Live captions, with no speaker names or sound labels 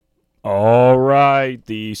All right,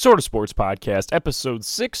 the Sort of Sports Podcast, episode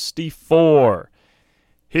 64.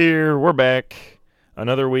 Here, we're back.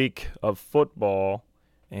 Another week of football,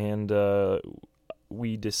 and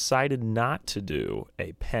we decided not to do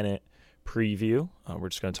a pennant preview. We're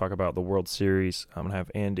just going to talk about the World Series. I'm going to have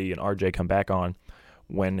Andy and RJ come back on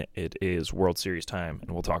when it is World Series time, and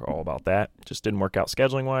we'll talk all about that. Just didn't work out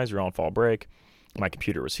scheduling-wise. You're on fall break. My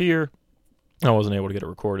computer was here. I wasn't able to get it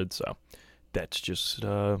recorded, so that's just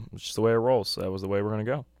the way it rolls. So that was the way we're going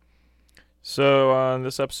to go. So on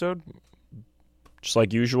this episode, just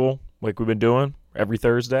like usual, like we've been doing every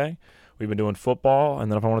Thursday, we've been doing football,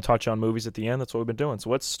 and then if I want to touch on movies at the end, that's what we've been doing. So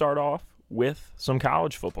let's start off with some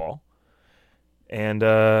college football. And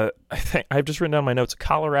I think I've just written down my notes.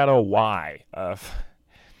 Colorado, why?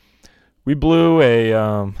 We blew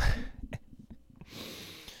a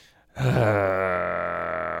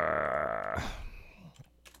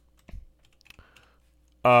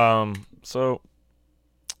so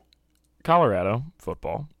Colorado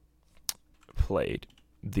football played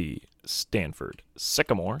the Stanford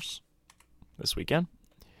Sycamores this weekend,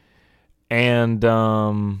 and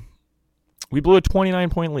we blew a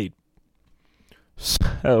 29-point lead.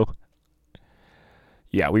 So,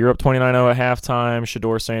 yeah, we were up 29-0 at halftime.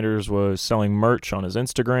 Shedeur Sanders was selling merch on his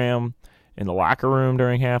Instagram in the locker room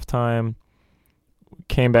during halftime.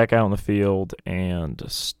 Came back out on the field, and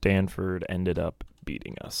Stanford ended up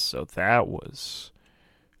beating us. So that was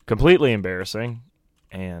completely embarrassing,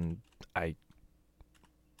 and I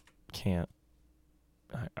don't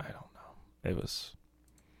know. It was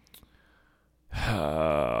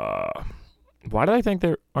why did I think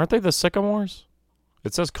aren't they the Sycamores?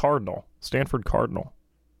 It says Cardinal, Stanford Cardinal.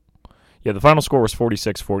 Yeah, the final score was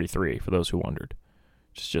 46-43 for those who wondered.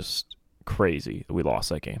 It's just crazy that we lost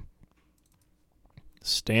that game.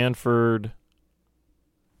 Stanford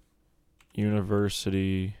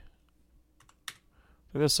University. Are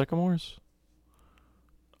they the Sycamores?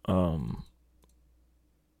 One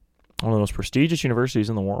of the most prestigious universities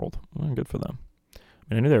in the world. Well, good for them. I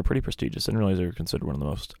mean, I knew they were pretty prestigious. I didn't realize they were considered one of the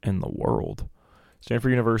most in the world.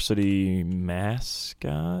 Stanford University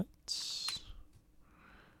mascots.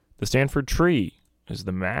 The Stanford Tree is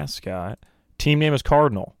the mascot. Team name is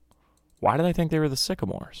Cardinal. Why did I think they were the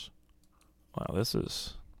Sycamores? Wow, this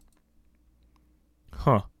is...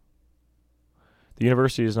 The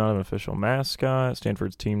university is not an official mascot.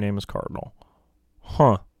 Stanford's team name is Cardinal.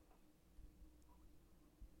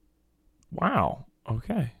 Wow.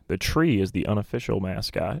 Okay. The tree is the unofficial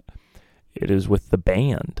mascot. It is with the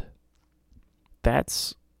band.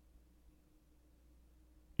 That's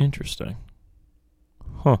interesting.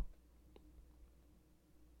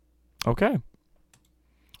 Okay.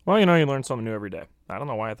 Well, you learn something new every day. I don't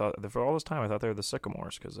know why I thought, for all this time, I thought they were the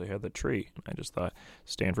Sycamores because they had the tree. I just thought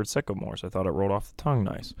Stanford Sycamores. I thought it rolled off the tongue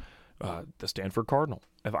nice. The Stanford Cardinal.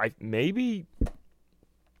 I'm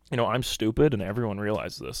stupid and everyone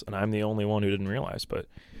realizes this, and I'm the only one who didn't realize. But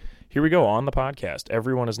here we go on the podcast.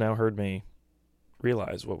 Everyone has now heard me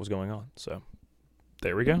realize what was going on. So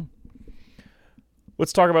there we go.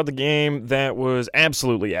 Let's talk about the game that was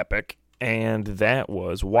absolutely epic. And that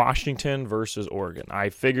was Washington versus Oregon. I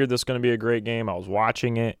figured this was going to be a great game. I was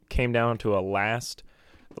watching it. Came down to the last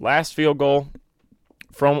field goal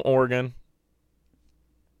from Oregon.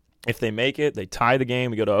 If they make it, they tie the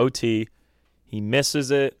game. We go to OT. He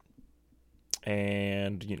misses it.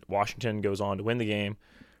 And Washington goes on to win the game.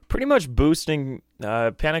 Pretty much boosting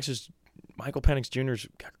Michael Penix Jr.'s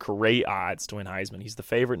got great odds to win Heisman. He's the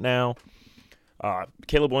favorite now.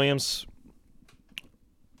 Caleb Williams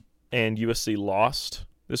and USC lost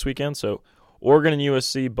this weekend. So Oregon and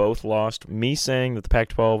USC both lost. Me saying that the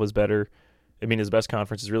Pac-12 is better, his best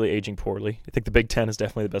conference is really aging poorly. I think the Big Ten is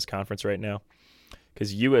definitely the best conference right now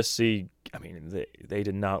because USC, they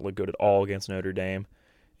did not look good at all against Notre Dame.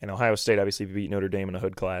 And Ohio State obviously beat Notre Dame in a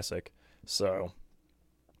Hood Classic. So,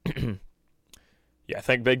 yeah, I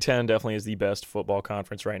think Big Ten definitely is the best football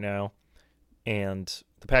conference right now. And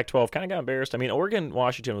the Pac-12 kind of got embarrassed.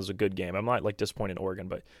 Oregon-Washington was a good game. I'm not disappointed in Oregon,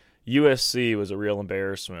 but USC was a real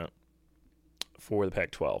embarrassment for the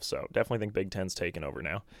Pac-12. So definitely think Big Ten's taken over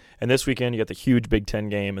now. And this weekend you got the huge Big Ten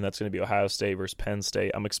game, and that's going to be Ohio State versus Penn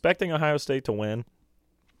State. I'm expecting Ohio State to win.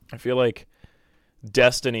 I feel like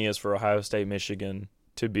destiny is for Ohio State, Michigan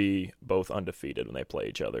to be both undefeated when they play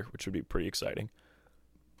each other, which would be pretty exciting.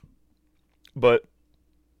 But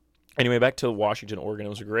anyway, back to Washington, Oregon. It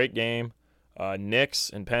was a great game.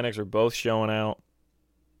 Nix and Penix are both showing out.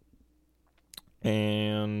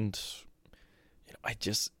 And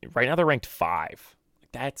right now they're ranked 5.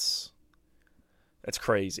 That's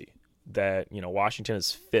crazy that Washington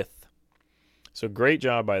is 5th. So great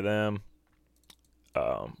job by them.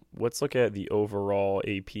 Let's look at the overall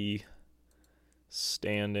AP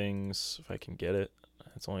standings, if I can get it.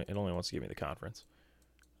 It only wants to give me the conference.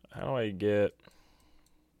 How do I get...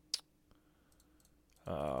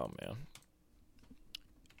 Oh, man.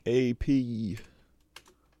 AP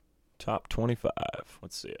top 25.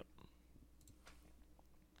 Let's see it.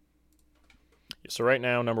 So right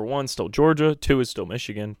now, number 1 still Georgia, 2 is still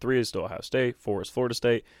Michigan, 3 is still Ohio State, 4 is Florida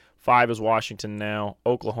State, 5 is Washington now.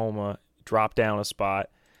 Oklahoma dropped down a spot.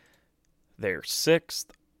 They're 6th.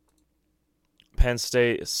 Penn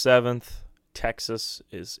State is 7th. Texas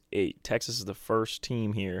is 8th. Texas is the first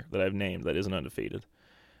team here that I've named that isn't undefeated.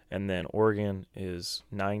 And then Oregon is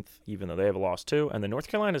 9th, even though they have lost 2. And then North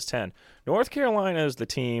Carolina is 10. North Carolina is the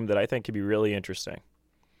team that I think could be really interesting.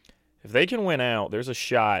 If they can win out, there's a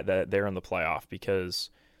shot that they're in the playoff because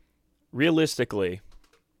realistically,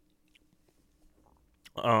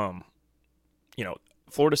 Florida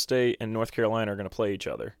State and North Carolina are going to play each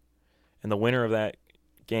other. And the winner of that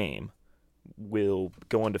game will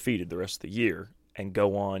go undefeated the rest of the year and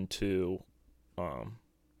go on to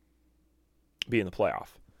be in the playoff.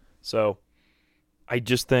 So I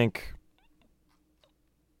just think,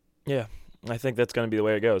 I think that's going to be the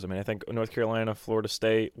way it goes. I mean, I think North Carolina, Florida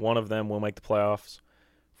State, one of them will make the playoffs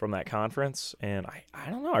from that conference. And I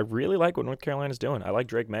don't know. I really like what North Carolina's doing. I like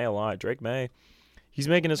Drake May a lot. Drake May, he's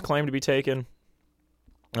making his claim to be taken.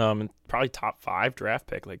 Probably top 5 draft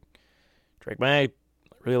pick. Like, Drake May,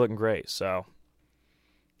 really looking great. So,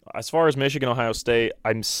 as far as Michigan, Ohio State,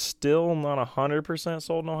 I'm still not 100%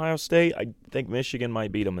 sold on Ohio State. I think Michigan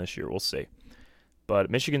might beat them this year. We'll see. But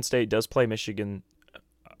Michigan State does play Michigan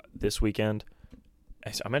this weekend.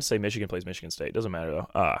 I meant to say Michigan plays Michigan State. It doesn't matter,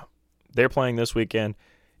 though. They're playing this weekend.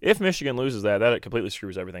 If Michigan loses that completely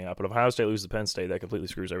screws everything up. But if Ohio State loses to Penn State, that completely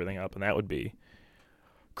screws everything up. And that would be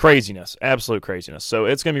craziness, absolute craziness. So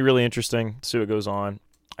it's going to be really interesting to see what goes on.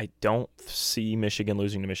 I don't see Michigan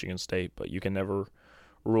losing to Michigan State, but you can never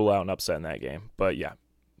rule out an upset in that game. But yeah,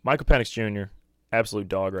 Michael Penix Jr., absolute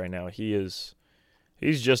dog right now. He's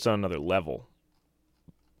just on another level.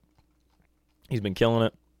 He's been killing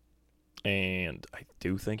it, and I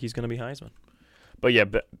do think he's going to be Heisman. But yeah,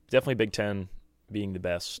 definitely Big Ten being the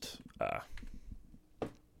best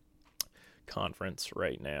conference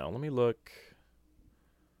right now. Let me look.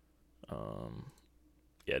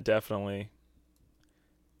 Yeah, definitely.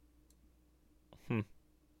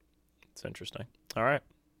 It's interesting. All right.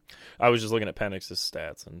 I was just looking at Penix's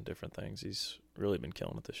stats and different things. He's really been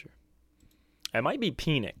killing it this year. It might be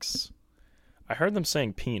Penix. I heard them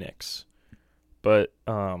saying Penix, but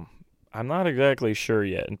I'm not exactly sure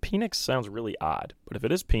yet. And Penix sounds really odd. But if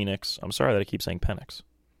it is Penix, I'm sorry that I keep saying Penix.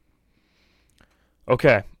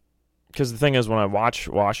 Okay. Because the thing is, when I watch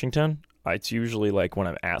Washington, it's usually like when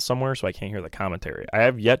I'm at somewhere, so I can't hear the commentary. I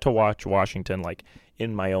have yet to watch Washington like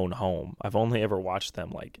in my own home. I've only ever watched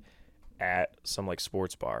them like at some like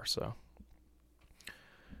sports bar. So,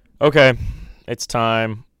 okay, it's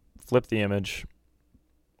time. Flip the image.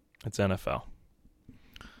 It's NFL.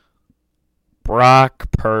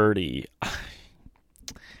 Brock Purdy.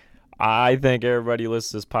 I think everybody who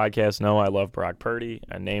listens to this podcast know I love Brock Purdy.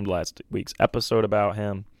 I named last week's episode about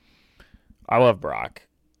him. I love Brock.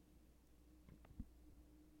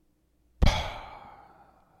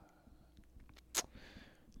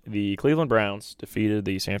 The Cleveland Browns defeated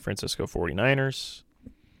the San Francisco 49ers.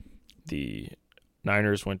 The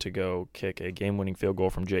Niners went to go kick a game-winning field goal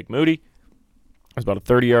from Jake Moody. It was about a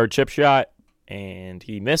 30-yard chip shot, and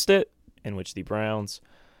he missed it, in which the Browns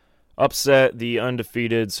upset the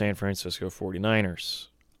undefeated San Francisco 49ers.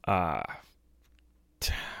 I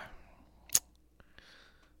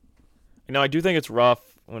do think it's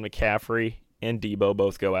rough when McCaffrey and Debo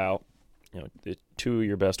both go out. The two of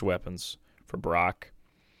your best weapons for Brock.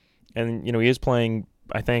 And, he is playing,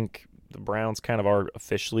 I think the Browns kind of are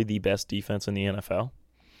officially the best defense in the NFL.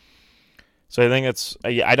 So I think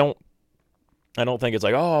I don't think it's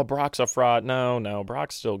like, oh, Brock's a fraud. No,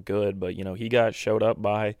 Brock's still good. But, he got showed up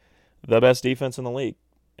by the best defense in the league.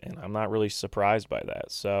 And I'm not really surprised by that.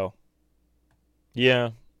 So,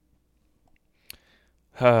 yeah.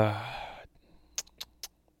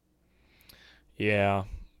 Yeah,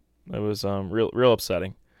 it was real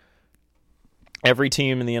upsetting. Every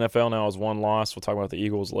team in the NFL now has one loss. We'll talk about the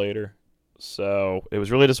Eagles later. So it was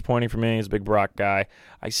really disappointing for me. He's a big Brock guy.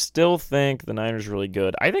 I still think the Niners are really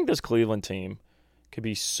good. I think this Cleveland team could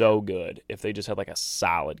be so good if they just had like a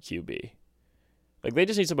solid QB. Like they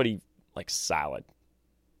just need somebody like solid.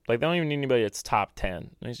 Like they don't even need anybody that's top 10.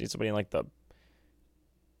 They just need somebody in like the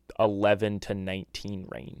 11 to 19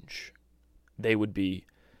 range. They would be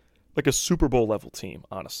like a Super Bowl level team,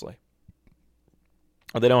 honestly.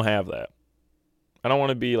 They don't have that. I don't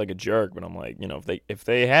want to be like a jerk, but I'm like, if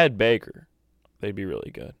they had Baker, they'd be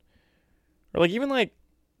really good. Or like even like,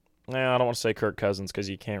 I don't want to say Kirk Cousins because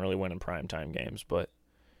you can't really win in primetime games, but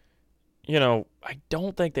I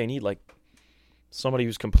don't think they need like somebody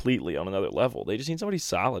who's completely on another level. They just need somebody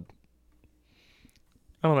solid.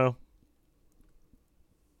 I don't know.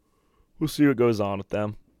 We'll see what goes on with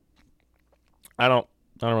them. I don't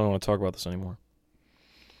really want to talk about this anymore.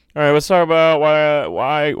 All right, let's talk about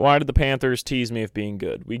why did the Panthers tease me of being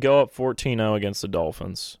good? We go up 14-0 against the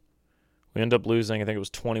Dolphins. We end up losing, I think it was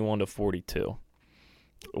 21-42.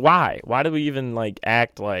 Why? Why did we even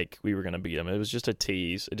act like we were going to beat them? It was just a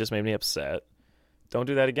tease. It just made me upset. Don't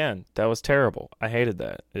do that again. That was terrible. I hated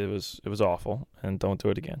that. It was awful, and don't do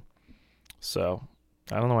it again. So,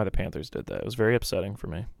 I don't know why the Panthers did that. It was very upsetting for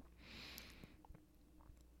me.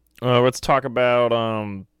 Let's talk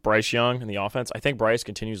about Bryce Young and the offense. I think Bryce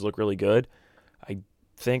continues to look really good. I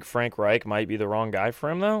think Frank Reich might be the wrong guy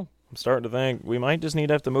for him, though. I'm starting to think we might just need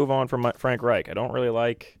to have to move on from Frank Reich. I don't really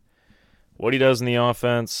like what he does in the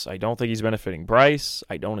offense. I don't think he's benefiting Bryce.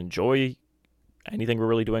 I don't enjoy anything we're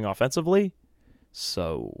really doing offensively.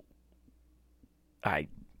 So, I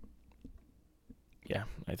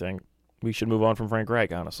think we should move on from Frank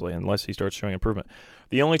Reich, honestly, unless he starts showing improvement.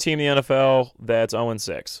 The only team in the NFL that's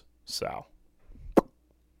 0-6. So,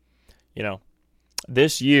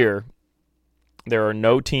 this year, there are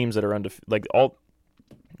no teams that are undefeated.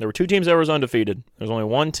 There were 2 teams that were undefeated. There's only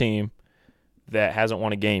one team that hasn't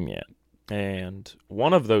won a game yet. And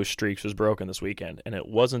one of those streaks was broken this weekend, and it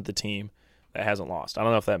wasn't the team that hasn't lost. I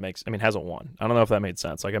don't know if that hasn't won. I don't know if that made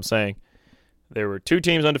sense. Like I'm saying, there were 2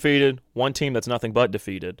 teams undefeated, one team that's nothing but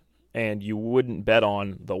defeated, and you wouldn't bet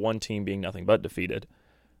on the one team being nothing but defeated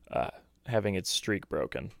having its streak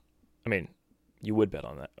broken. I mean, you would bet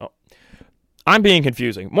on that. Oh, I'm being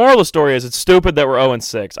confusing. Moral of the story is it's stupid that we're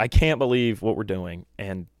 0-6. I can't believe what we're doing.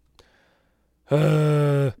 And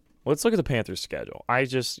let's look at the Panthers' schedule. I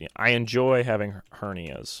enjoy having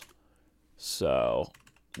hernias. So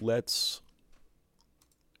let's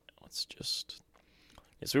just.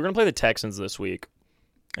 So we're going to play the Texans this week.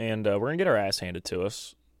 And we're going to get our ass handed to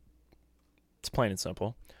us. It's plain and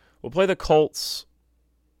simple. We'll play the Colts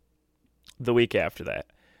the week after that.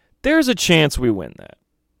 There's a chance we win that.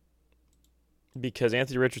 Because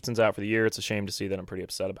Anthony Richardson's out for the year. It's a shame to see that. I'm pretty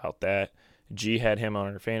upset about that. G had him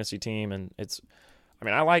on our fantasy team, and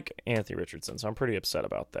I like Anthony Richardson, so I'm pretty upset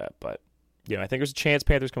about that. But, I think there's a chance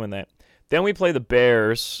Panthers can win that. Then we play the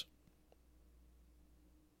Bears.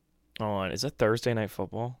 Is that Thursday Night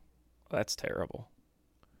Football? That's terrible.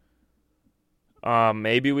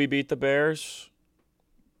 Maybe we beat the Bears.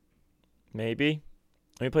 Maybe.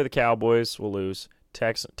 Then we play the Cowboys. We'll lose.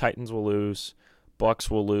 Titans will lose. Bucks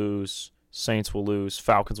will lose. Saints will lose.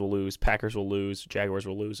 Falcons will lose. Packers will lose. Jaguars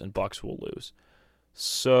will lose. And Bucks will lose.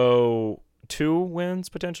 So 2 wins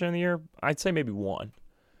potentially in the year. I'd say maybe 1.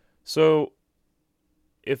 So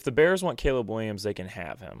if the Bears want Caleb Williams, they can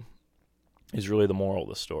have him, is really the moral of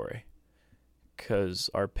the story. Because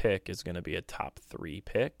our pick is going to be a top 3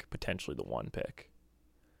 pick, potentially the 1 pick.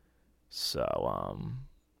 So,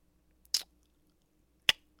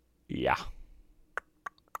 yeah.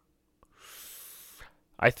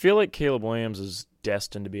 I feel like Caleb Williams is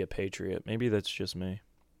destined to be a Patriot. Maybe that's just me.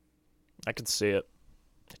 I could see it.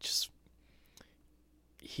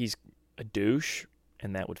 He's a douche,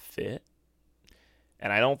 and that would fit.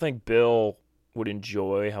 And I don't think Bill would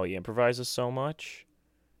enjoy how he improvises so much,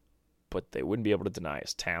 but they wouldn't be able to deny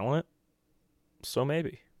his talent. So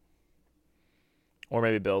maybe. Or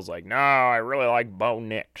maybe Bill's like, no, I really like Bo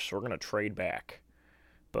Nix. We're going to trade back.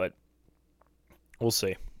 But we'll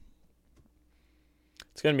see.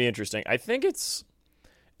 It's going to be interesting. I think it's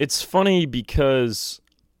funny because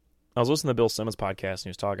I was listening to Bill Simmons' podcast and he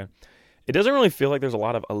was talking. It doesn't really feel like there's a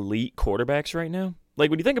lot of elite quarterbacks right now. Like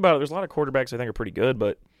when you think about it, there's a lot of quarterbacks I think are pretty good,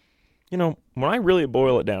 but when I really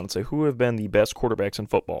boil it down and say who have been the best quarterbacks in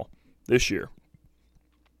football this year,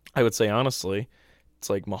 I would say honestly, it's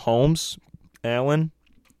like Mahomes, Allen,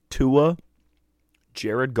 Tua,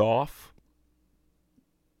 Jared Goff.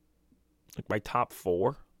 Like my top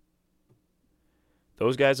 4.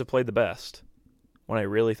 Those guys have played the best when I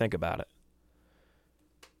really think about it.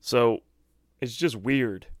 So it's just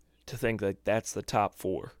weird to think that that's the top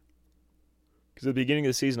 4. Because at the beginning of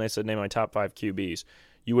the season, I said name my top 5 QBs.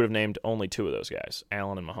 You would have named only 2 of those guys,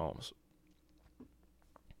 Allen and Mahomes. I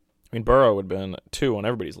mean, Burrow would have been 2 on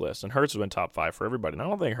everybody's list, and Hurts has been top 5 for everybody. And I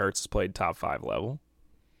don't think Hurts has played top 5 level.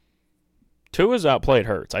 Tua's outplayed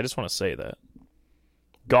Hurts. I just want to say that.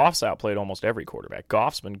 Goff's outplayed almost every quarterback.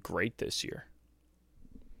 Goff's been great this year.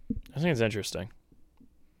 I think it's interesting.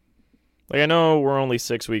 Like, I know we're only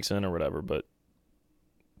 6 weeks in or whatever, but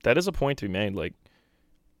that is a point to be made. Like,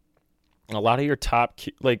 a lot of your top,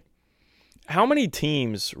 like, how many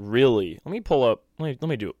teams really? Let me pull up. Let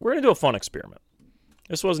me do it. We're gonna do a fun experiment.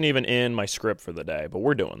 This wasn't even in my script for the day, but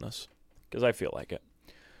we're doing this because I feel like it.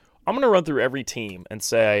 I'm gonna run through every team and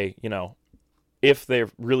say, if they're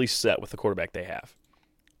really set with the quarterback they have.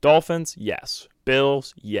 Dolphins, yes.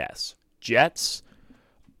 Bills, yes. Jets,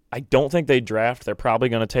 I don't think they draft. They're probably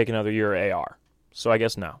going to take another year of AR. So I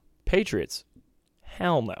guess no. Patriots,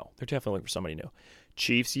 hell no. They're definitely looking for somebody new.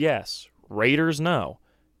 Chiefs, yes. Raiders, no.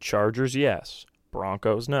 Chargers, yes.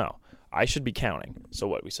 Broncos, no. I should be counting. So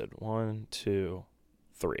what? We said 1, 2,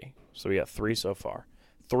 3. So we got 3 so far.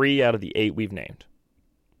 3 out of the 8 we've named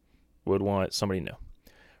would want somebody new.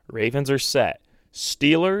 Ravens are set.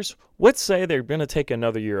 Steelers, let's say they're going to take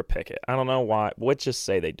another year of Pickett. I don't know why. Let's just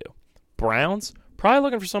say they do. Browns, probably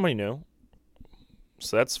looking for somebody new.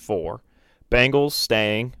 So that's 4. Bengals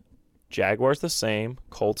staying. Jaguars the same.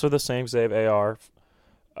 Colts are the same because they have AR.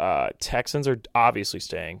 Texans are obviously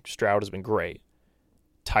staying. Stroud has been great.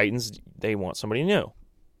 Titans, they want somebody new.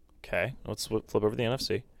 Okay, let's flip over to the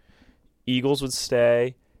NFC. Eagles would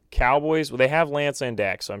stay. Cowboys, well, they have Lance and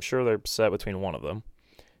Dak, so I'm sure they're set between one of them.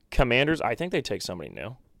 Commanders, I think they take somebody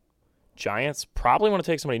new. Giants probably want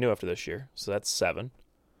to take somebody new after this year, so that's 7.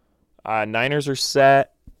 Niners are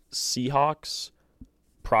set. Seahawks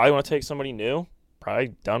probably want to take somebody new. Probably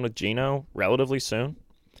done with Geno relatively soon.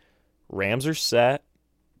 Rams are set.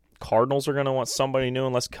 Cardinals are going to want somebody new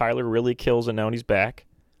unless Kyler really kills it now and he's back.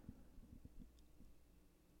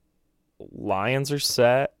 Lions are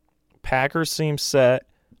set. Packers seem set.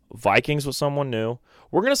 Vikings with someone new.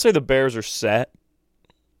 We're going to say the Bears are set,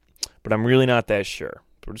 but I'm really not that sure.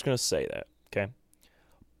 We're just going to say that, okay?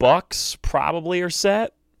 Bucks probably are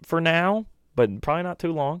set for now, but probably not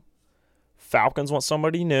too long. Falcons want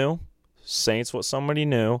somebody new. Saints want somebody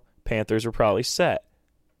new. Panthers are probably set.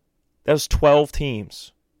 That was 12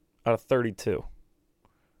 teams out of 32.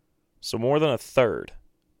 So more than a third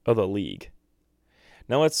of the league.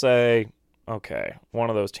 Now let's say, okay, one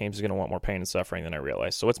of those teams is going to want more pain and suffering than I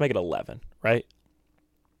realized. So let's make it 11, right?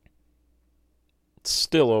 It's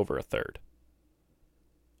still over a third.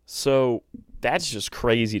 So that's just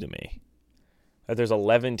crazy to me. That there's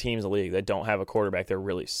 11 teams in the league that don't have a quarterback they're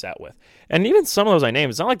really set with. And even some of those I named,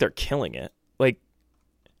 it's not like they're killing it. Like,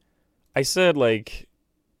 I said, like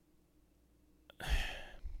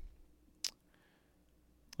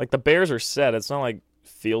the Bears are set. It's not like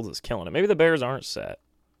Fields is killing it. Maybe the Bears aren't set.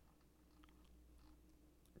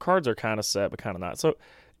 Cards are kind of set, but kind of not. So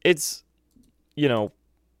it's, it's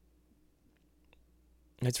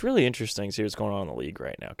really interesting to see what's going on in the league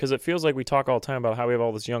right now because it feels like we talk all the time about how we have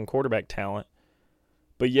all this young quarterback talent,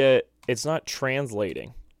 but yet it's not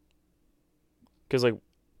translating. Because, like,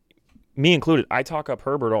 me included, I talk up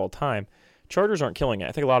Herbert all the time. Chargers aren't killing it.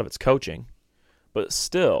 I think a lot of it's coaching, but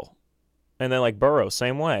still. And then, like, Burrow,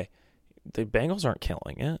 same way. The Bengals aren't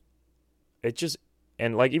killing it. It just,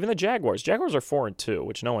 and, like, even the Jaguars. Jaguars are 4-2,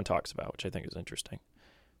 which no one talks about, which I think is interesting.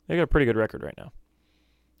 They got a pretty good record right now.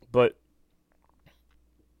 But,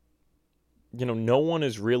 no one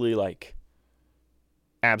is really, like,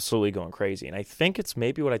 absolutely going crazy. And I think it's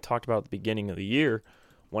maybe what I talked about at the beginning of the year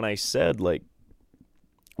when I said, like,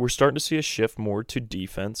 we're starting to see a shift more to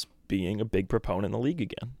defense being a big proponent in the league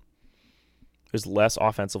again. There's less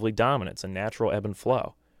offensively dominance and natural ebb and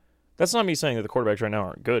flow. That's not me saying that the quarterbacks right now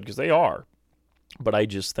aren't good, because they are. But I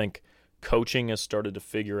just think coaching has started to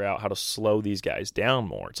figure out how to slow these guys down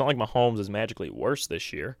more. It's not like Mahomes is magically worse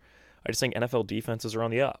this year. I just think NFL defenses are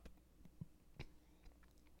on the up.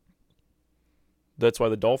 That's why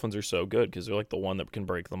the Dolphins are so good, because they're like the one that can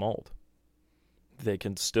break the mold. They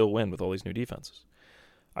can still win with all these new defenses.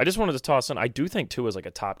 I just wanted to toss in, I do think Tua is like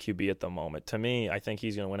a top QB at the moment. To me, I think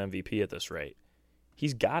he's going to win MVP at this rate.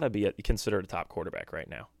 He's got to be considered a top quarterback right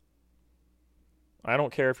now. I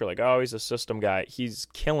don't care if you're like, oh, he's a system guy. He's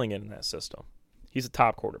killing it in that system. He's a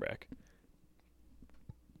top quarterback.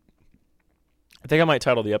 I think I might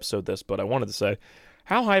title the episode this, but I wanted to say,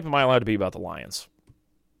 how hype am I allowed to be about the Lions?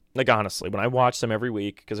 Like, honestly, when I watch them every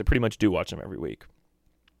week, because I pretty much do watch them every week,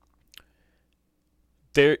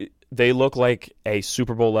 they look like a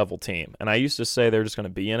Super Bowl level team. And I used to say they're just going to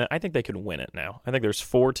be in it. I think they could win it now. I think there's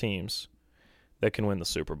 4 teams that can win the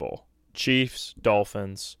Super Bowl. Chiefs,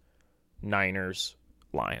 Dolphins, Niners,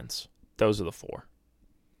 Lions. Those are the 4.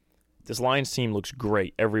 This Lions team looks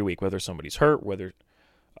great every week, whether somebody's hurt, whether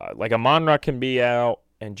like Amon-Ra can be out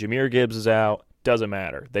and Jahmyr Gibbs is out. Doesn't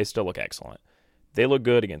matter. They still look excellent. They look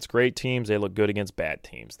good against great teams. They look good against bad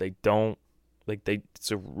teams.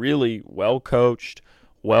 It's a really well-coached,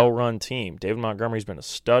 well-run team. David Montgomery's been a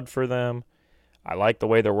stud for them. I like the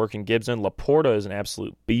way they're working Gibson. Laporta is an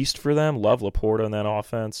absolute beast for them. Love Laporta in that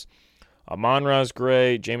offense. Amon-Ra's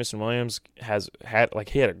great. Jameson Williams he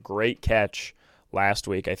had a great catch last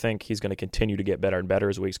week. I think he's going to continue to get better and better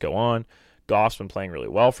as weeks go on. Goff's been playing really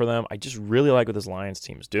well for them. I just really like what this Lions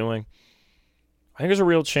team is doing. I think there's a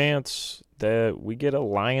real chance that we get a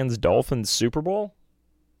Lions-Dolphins Super Bowl.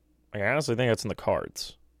 I honestly think that's in the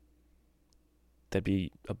cards. That'd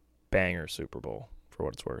be a banger Super Bowl for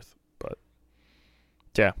what it's worth. But,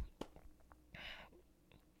 yeah.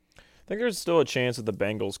 I think there's still a chance that the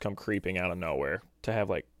Bengals come creeping out of nowhere to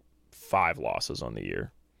have 5 losses on the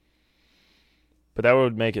year. But that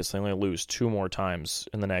would make it so they only lose 2 more times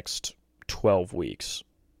in the next 12 weeks.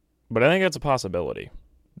 But I think that's a possibility.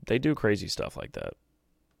 They do crazy stuff like that.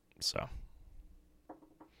 So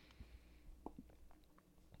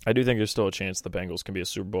I do think there's still a chance the Bengals can be a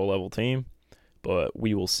Super Bowl level team, but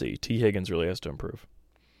we will see. T. Higgins really has to improve.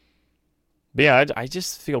 But yeah, I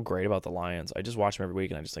just feel great about the Lions. I just watch them every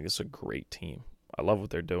week, and I just think it's a great team. I love what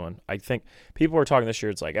they're doing. I think people are talking this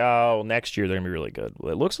year, it's next year they're going to be really good.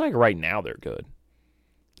 Well, it looks like right now they're good.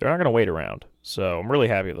 They're not going to wait around. So I'm really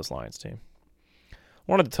happy with this Lions team. I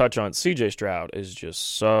wanted to touch on C.J. Stroud is just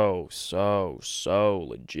so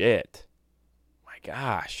legit. My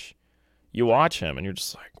gosh. You watch him, and you're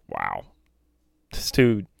just like, wow. This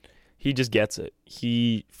dude, he just gets it.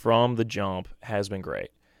 He, from the jump, has been great.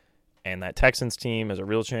 And that Texans team has a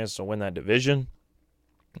real chance to win that division.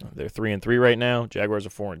 They're 3-3 right now. Jaguars are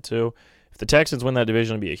 4-2. If the Texans win that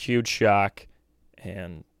division, it'll be a huge shock.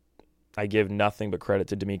 And I give nothing but credit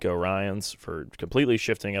to DeMeco Ryans for completely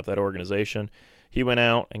shifting up that organization. He went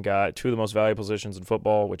out and got 2 of the most valuable positions in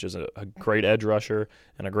football, which is a great edge rusher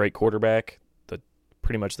and a great quarterback.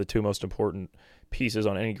 Pretty much the 2 most important pieces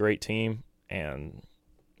on any great team. And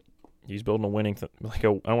he's building a winning, I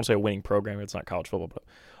don't want to say a winning program. It's not college football, but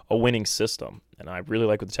a winning system. And I really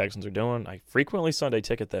like what the Texans are doing. I frequently Sunday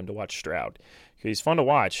ticket them to watch Stroud. He's fun to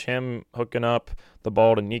watch. Him hooking up the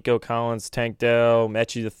ball to Nico Collins, Tank Dell,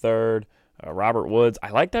 Mechie III, Robert Woods. I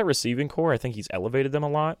like that receiving core. I think he's elevated them a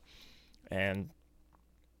lot. And,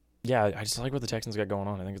 yeah, I just like what the Texans got going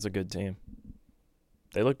on. I think it's a good team.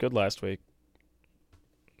 They looked good last week.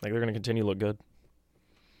 I think they're going to continue to look good.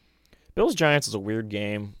 Bills-Giants is a weird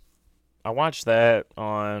game. I watched that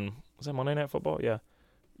on, was that Monday Night Football? Yeah.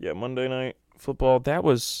 Yeah, Monday Night Football. That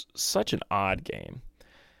was such an odd game.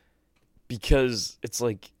 Because it's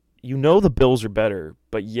the Bills are better,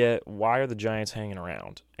 but yet why are the Giants hanging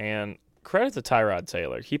around? And credit to Tyrod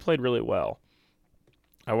Taylor. He played really well.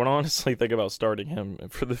 I would honestly think about starting him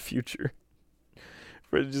for the future.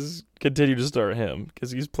 Just continue to start him because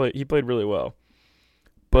he played really well.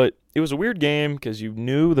 But it was a weird game because you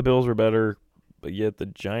knew the Bills were better, but yet the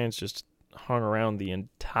Giants just hung around the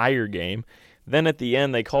entire game. Then at the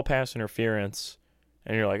end, they call pass interference,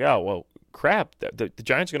 and you're like, oh, well, crap, the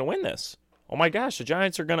Giants are going to win this. Oh, my gosh, the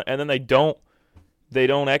Giants are going to – and then they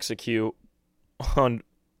don't execute on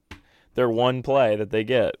their one play that they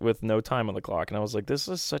get with no time on the clock. And I was like, this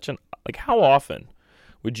is such an – how often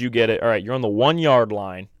would you get it? All right, you're on the 1-yard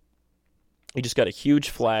line. You just got a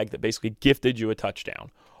huge flag that basically gifted you a touchdown.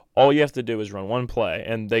 All you have to do is run one play,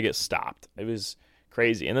 and they get stopped. It was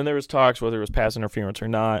crazy. And then there was talks whether it was pass interference or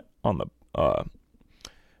not on the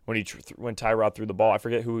when Tyrod threw the ball. I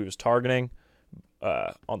forget who he was targeting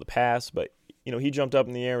on the pass, but he jumped up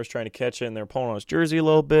in the air, was trying to catch it, and they were pulling on his jersey a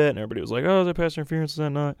little bit, and everybody was like, "Oh, is that pass interference? Is that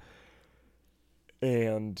not?"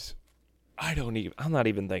 And I'm not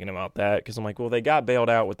even thinking about that because I'm like, well, they got bailed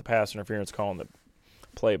out with the pass interference call on the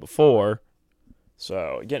play before.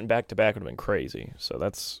 So getting back-to-back would have been crazy. So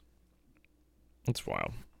that's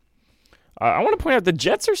wild. I want to point out the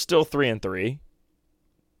Jets are still 3-3.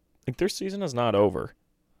 Their season is not over.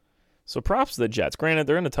 So props to the Jets. Granted,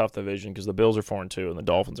 they're in a tough division because the Bills are 4-2 and the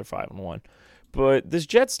Dolphins are 5-1. But this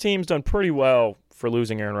Jets team's done pretty well for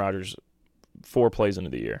losing Aaron Rodgers 4 plays into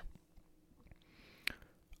the year.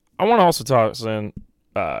 I want to also toss in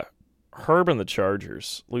Herb and the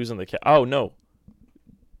Chargers losing the – oh, no.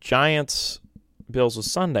 Giants-Bills was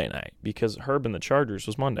Sunday night because Herb and the Chargers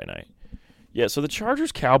was Monday night. Yeah, so the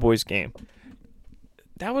Chargers-Cowboys game,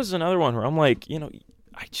 that was another one where I'm like,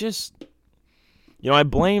 I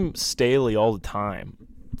blame Staley all the time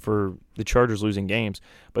for the Chargers losing games.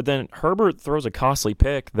 But then Herbert throws a costly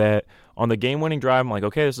pick that on the game-winning drive, I'm like,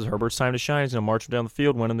 okay, this is Herbert's time to shine. He's going to march him down the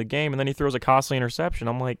field, winning the game. And then he throws a costly interception.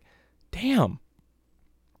 I'm like, damn,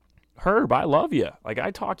 Herb, I love you.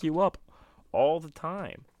 I talk you up all the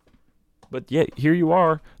time. But yet, here you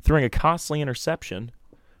are throwing a costly interception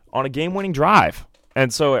on a game-winning drive.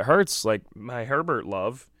 And so it hurts, my Herbert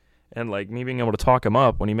love. and like me being able to talk him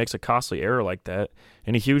up when he makes a costly error like that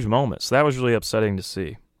in a huge moment. So that was really upsetting to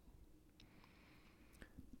see.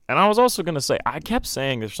 And I was also going to say, I kept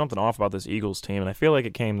saying there's something off about this Eagles team, and I feel like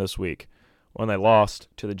it came this week when they lost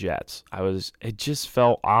to the Jets. It just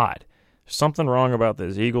felt odd. There's something wrong about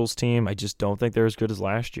this Eagles team. I just don't think they're as good as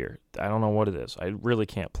last year. I don't know what it is. I really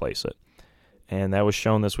can't place it. And that was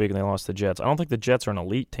shown this week, and they lost to the Jets. I don't think the Jets are an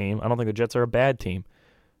elite team. I don't think the Jets are a bad team.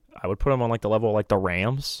 I would put them on like the level of like the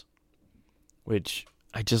Rams, which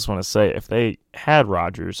I just want to say, if they had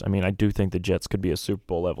Rodgers, I mean, I do think the Jets could be a Super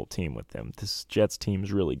Bowl level team with them. This Jets team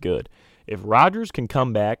is really good. If Rodgers can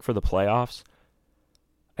come back for the playoffs,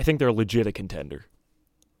 I think they're a legit contender.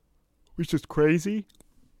 Which is crazy,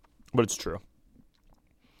 but it's true.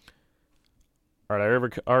 All right,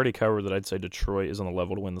 I already covered that I'd say Detroit is on the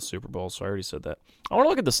level to win the Super Bowl, so I already said that. I want to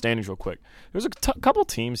look at the standings real quick. There's a couple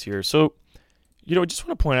teams here. So, I just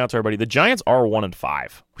want to point out to everybody, the Giants are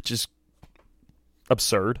 1-5, which is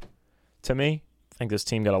absurd to me. I think this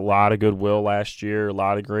team got a lot of goodwill last year, a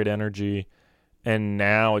lot of great energy, and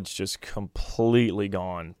now it's just completely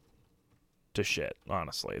gone to shit,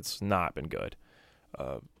 honestly. It's not been good.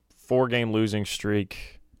 4-game losing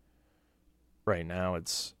streak right now.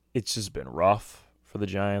 It's just been rough for the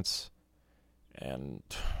Giants, and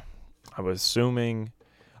I was assuming,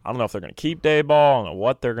 I don't know if they're going to keep Dayball, I don't know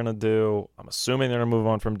what they're going to do. I'm assuming they're going to move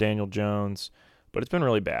on from Daniel Jones, but it's been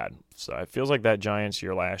really bad. So it feels like that Giants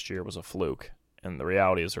year last year was a fluke, and the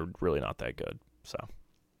reality is they're really not that good. So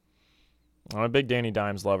I'm a big Danny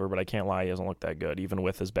Dimes lover, but I can't lie, he hasn't looked that good, even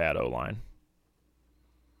with his bad O-line.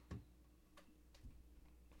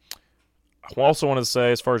 I also want to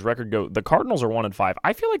say, as far as record go, the Cardinals are 1-5.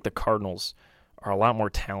 I feel like the Cardinals are a lot more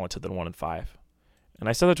talented than 1-5. And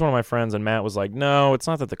I said that to one of my friends, and Matt was like, no, it's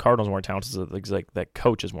not that the Cardinals are more talented, it's like that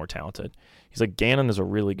coach is more talented. He's like, Gannon is a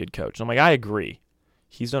really good coach. And I'm like, I agree.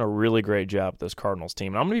 He's done a really great job with this Cardinals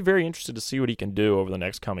team. And I'm going to be very interested to see what he can do over the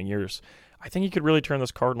next coming years. I think he could really turn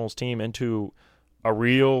this Cardinals team into a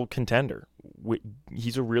real contender.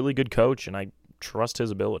 He's a really good coach, and I trust his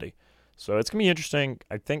ability. So it's going to be interesting.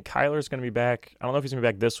 I think Kyler's going to be back. I don't know if he's going to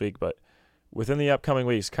be back this week, but within the upcoming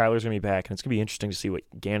weeks, Kyler's going to be back, and it's going to be interesting to see what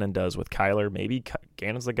Gannon does with Kyler. Maybe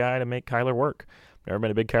Gannon's the guy to make Kyler work. Never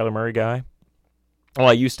been a big Kyler Murray guy. Well,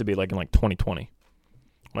 I used to be, like in 2020.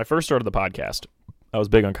 When I first started the podcast, I was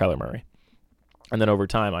big on Kyler Murray. And then over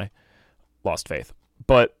time, I lost faith.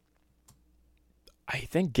 But I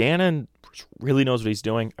think Gannon really knows what he's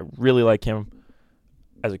doing. I really like him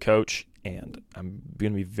as a coach. And I'm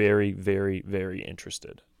going to be very, very, very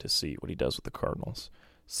interested to see what he does with the Cardinals.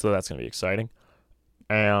 So that's going to be exciting.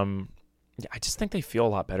 I just think they feel a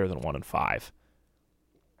lot better than 1-5.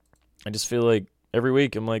 I just feel like every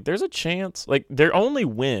week I'm like, there's a chance. Like, their only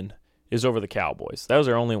win is over the Cowboys. That was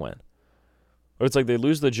their only win. But it's like they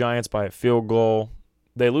lose the Giants by a field goal.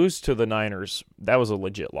 They lose to the Niners. That was a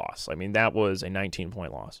legit loss. I mean, that was a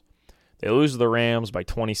 19-point loss. They lose to the Rams by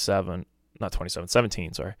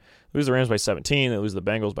 17, sorry. They lose the Rams by 17. They lose the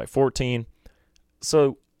Bengals by 14.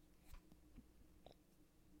 So,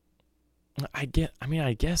 I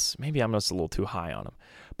guess maybe I'm just a little too high on them.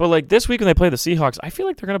 But, like, this week when they play the Seahawks, I feel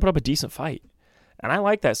like they're going to put up a decent fight. And I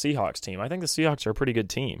like that Seahawks team. I think the Seahawks are a pretty good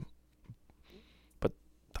team. But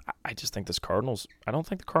I just think I don't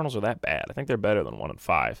think the Cardinals are that bad. I think they're better than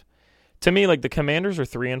 1-5. To me, like, the Commanders are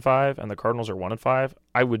 3-5 and the Cardinals are 1-5.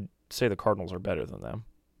 I would say the Cardinals are better than them.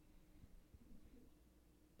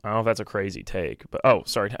 I don't know if that's a crazy take, but how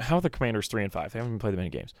are the Commanders 3-5? They haven't even played that many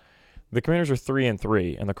games. The Commanders are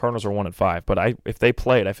 3-3, and the Cardinals are 1-5. But if they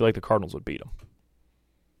played, I feel like the Cardinals would beat them.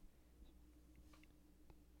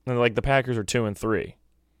 And like the Packers are 2-3.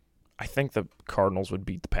 I think the Cardinals would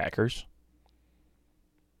beat the Packers.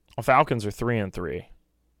 The Falcons are 3-3,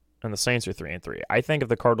 and the Saints are 3-3. I think if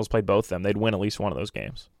the Cardinals played both of them, they'd win at least one of those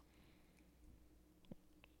games.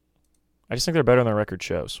 I just think they're better than their record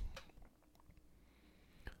shows.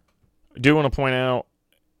 I do want to point out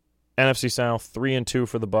NFC South, 3-2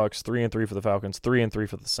 for the Bucs, 3-3 for the Falcons, 3-3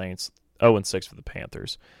 for the Saints, 0-6 for the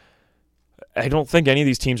Panthers. I don't think any of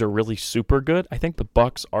these teams are really super good. I think the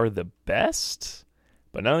Bucs are the best,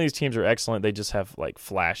 but none of these teams are excellent. They just have like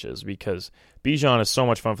flashes because Bijan is so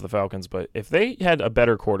much fun for the Falcons, but if they had a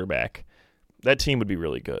better quarterback, that team would be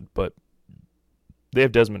really good. But they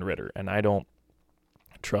have Desmond Ridder, and I don't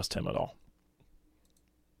trust him at all.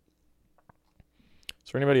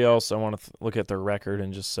 Is there anybody else I want to look at their record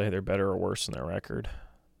and just say they're better or worse than their record?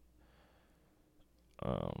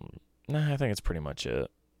 Nah, I think it's pretty much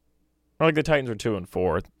it. Like the Titans are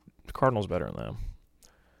 2-4. The Cardinals better than them.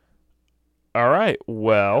 All right.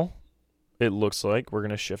 Well, it looks like we're going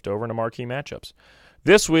to shift over into marquee matchups.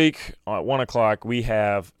 This week at 1 o'clock, we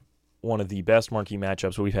have one of the best marquee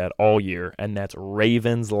matchups we've had all year, and that's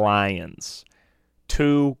Ravens-Lions.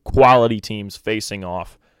 Two quality teams facing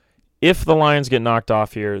off. If the Lions get knocked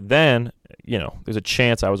off here, then, there's a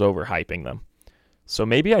chance I was overhyping them. So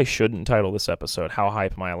maybe I shouldn't title this episode, How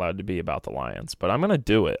Hype Am I Allowed to Be About the Lions? But I'm going to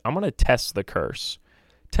do it. I'm going to test the curse.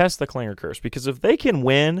 Test the Klinger curse. Because if they can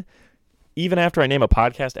win, even after I name a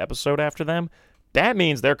podcast episode after them, that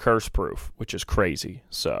means they're curse-proof, which is crazy.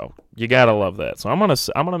 So you got to love that. So I'm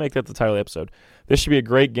gonna make that the title of the episode. This should be a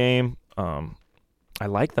great game. I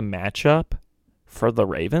like the matchup for the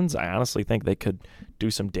Ravens. I honestly think they could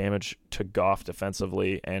do some damage to Goff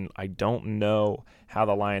defensively, and I don't know how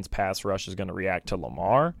the Lions pass rush is going to react to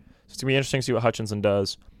Lamar. So it's going to be interesting to see what Hutchinson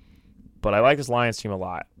does. But I like this Lions team a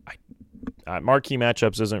lot. Marquee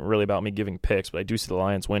matchups isn't really about me giving picks, but I do see the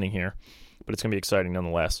Lions winning here. But it's going to be exciting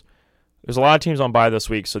nonetheless. There's a lot of teams on bye this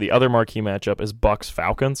week, so the other marquee matchup is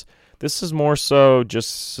Bucs-Falcons. This is more so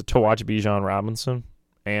just to watch Bijan Robinson,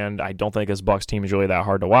 and I don't think this Bucs team is really that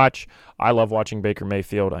hard to watch. I love watching Baker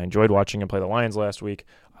Mayfield. I enjoyed watching him play the Lions last week.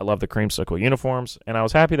 I love the creamsicle uniforms, and I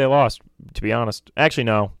was happy they lost, to be honest. Actually,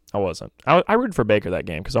 no, I wasn't. I rooted for Baker that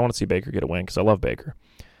game because I want to see Baker get a win because I love Baker.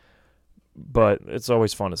 But it's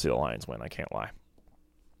always fun to see the Lions win, I can't lie.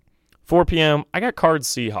 4 p.m., I got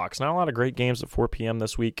Cards-Seahawks. Not a lot of great games at 4 p.m.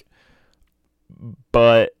 this week,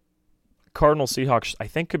 but Cardinals-Seahawks I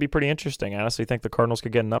think could be pretty interesting. I honestly think the Cardinals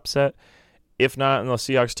could get an upset. If not, and the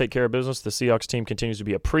Seahawks take care of business, the Seahawks team continues to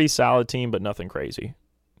be a pretty solid team, but nothing crazy.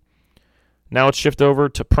 Now let's shift over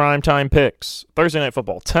to primetime picks. Thursday Night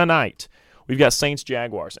Football. Tonight, we've got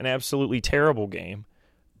Saints-Jaguars, an absolutely terrible game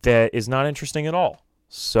that is not interesting at all.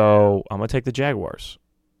 So I'm going to take the Jaguars.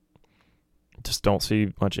 Just don't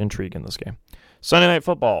see much intrigue in this game. Sunday Night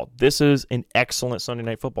Football. This is an excellent Sunday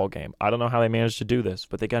Night Football game. I don't know how they managed to do this,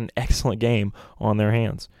 but they got an excellent game on their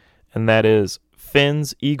hands. And that is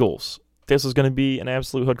Fins-Eagles. This is going to be an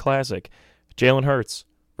absolute hood classic. Jalen Hurts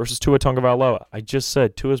versus Tua Tagovailoa. I just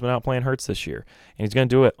said Tua's been out playing Hurts this year, and he's going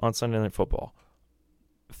to do it on Sunday Night Football.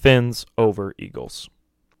 Fins over Eagles.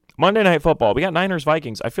 Monday Night Football, we got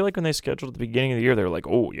Niners-Vikings. I feel like when they scheduled at the beginning of the year, they were like,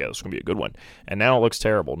 oh, yeah, this is going to be a good one. And now it looks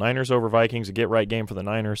terrible. Niners over Vikings, a get-right game for the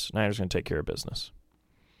Niners. Niners going to take care of business.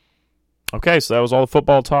 Okay, so that was all the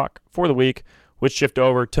football talk for the week. Let's shift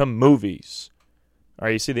over to movies. All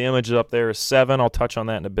right, you see the images up there is 7. I'll touch on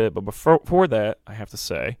that in a bit. But before that, I have to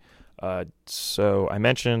say, so I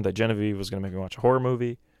mentioned that Genevieve was going to make me watch a horror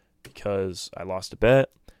movie because I lost a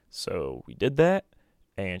bet. So we did that,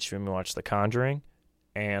 and she made me watch The Conjuring.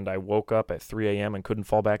 And I woke up at 3 a.m. and couldn't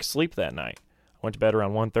fall back asleep that night. I went to bed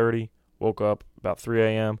around 1:30, woke up about 3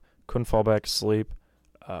 a.m., couldn't fall back asleep.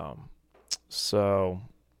 So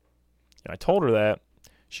I told her that.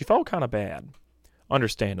 She felt kind of bad,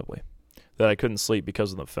 understandably, that I couldn't sleep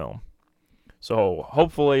because of the film. So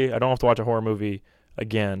hopefully I don't have to watch a horror movie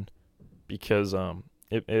again because I'm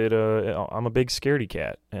a big scaredy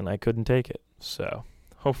cat, and I couldn't take it. So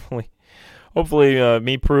hopefully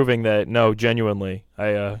me proving that, no, genuinely,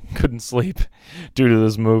 I couldn't sleep due to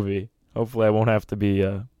this movie. Hopefully I won't have to be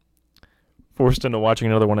forced into watching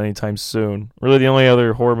another one anytime soon. Really, the only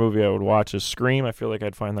other horror movie I would watch is Scream. I feel like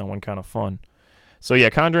I'd find that one kind of fun. So, yeah,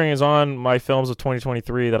 Conjuring is on my films of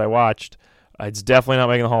 2023 that I watched. It's definitely not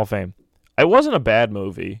making the Hall of Fame. It wasn't a bad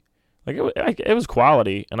movie. It was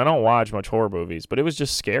quality, and I don't watch much horror movies, but it was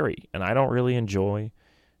just scary, and I don't really enjoy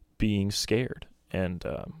being scared. And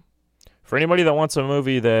for anybody that wants a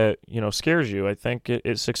movie that, scares you, I think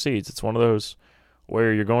it succeeds. It's one of those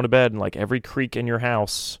where you're going to bed and like every creak in your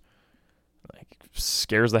house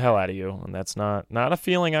scares the hell out of you, and that's not a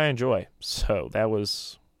feeling I enjoy. So that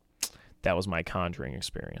was my Conjuring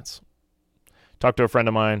experience. Talked to a friend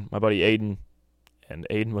of mine, my buddy Aiden, and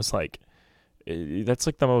Aiden was like, that's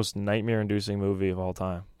like the most nightmare-inducing movie of all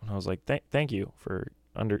time. And I was like, thank you for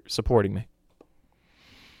supporting me.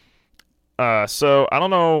 So I don't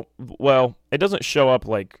know. Well, it doesn't show up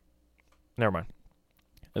like. Never mind.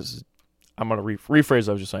 I'm gonna rephrase what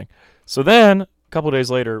I was just saying. So then, a couple of days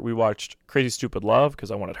later, we watched Crazy Stupid Love because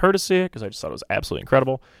I wanted her to see it because I just thought it was absolutely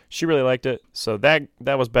incredible. She really liked it, so that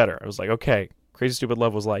was better. I was like, okay, Crazy Stupid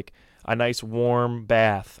Love was like a nice warm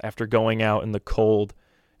bath after going out in the cold.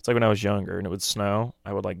 It's like when I was younger and it would snow.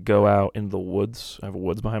 I would like go out in the woods. I have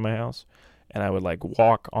woods behind my house. And I would like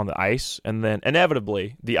walk on the ice, and then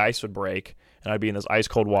inevitably the ice would break, and I'd be in this ice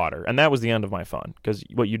cold water, and that was the end of my fun. Because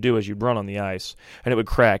what you do is you'd run on the ice, and it would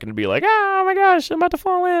crack, and it'd be like, oh my gosh, I'm about to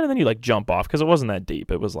fall in, and then you like jump off because it wasn't that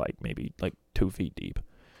deep. It was like maybe like 2 feet deep.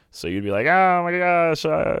 So you'd be like, oh my gosh,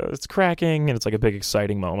 it's cracking, and it's like a big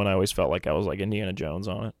exciting moment. I always felt like I was like Indiana Jones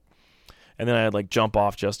on it, and then I'd like jump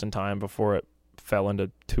off just in time before it fell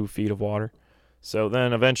into 2 feet of water. So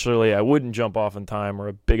then eventually I wouldn't jump off in time, or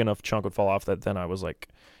a big enough chunk would fall off that then I was like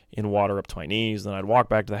in water up to my knees. Then I'd walk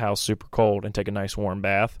back to the house super cold and take a nice warm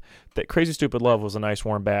bath. That Crazy Stupid Love was a nice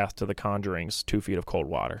warm bath to The Conjuring's 2 feet of cold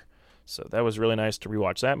water. So that was really nice to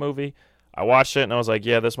rewatch that movie. I watched it and I was like,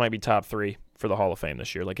 yeah, this might be top 3 for the Hall of Fame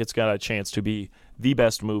this year. Like, it's got a chance to be the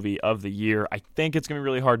best movie of the year. I think it's going to be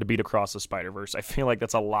really hard to beat Across the Spider-Verse. I feel like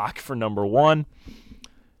that's a lock for number 1.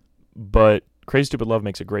 But Crazy Stupid Love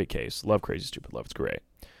makes a great case. Love Crazy Stupid Love. It's great.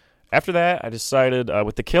 After that, I decided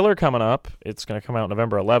with The Killer coming up, it's going to come out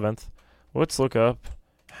November 11th. Let's look up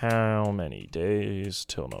how many days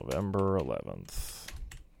till November 11th.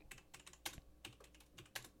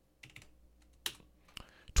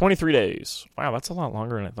 23 days. Wow, that's a lot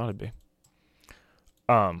longer than I thought it'd be.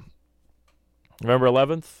 November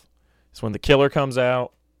 11th is when The Killer comes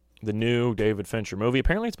out, the new David Fincher movie.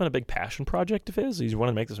 Apparently, it's been a big passion project of his. He's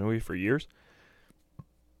wanted to make this movie for years.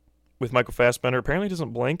 With Michael Fassbender, apparently he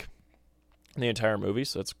doesn't blink in the entire movie,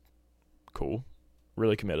 so that's cool.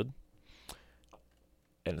 Really committed.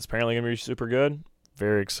 And it's apparently going to be super good.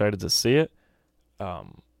 Very excited to see it.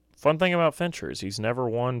 Fun thing about Fincher is he's never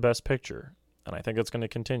won Best Picture, and I think that's going to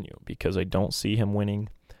continue because I don't see him winning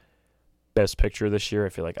Best Picture this year. I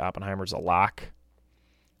feel like Oppenheimer's a lock.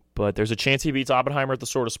 But there's a chance he beats Oppenheimer at the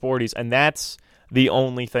Sort of Sporties, and that's the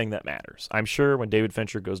only thing that matters. I'm sure when David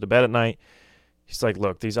Fincher goes to bed at night, he's like,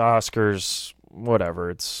 look, these Oscars,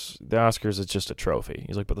 whatever. The Oscars is just a trophy.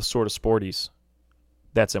 He's like, but the Sort of Sporties,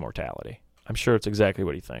 that's immortality. I'm sure it's exactly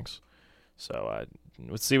what he thinks. So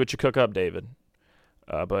let's see what you cook up, David.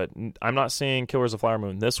 But I'm not seeing Killers of the Flower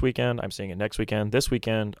Moon this weekend. I'm seeing it next weekend. This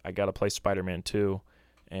weekend, I got to play Spider-Man 2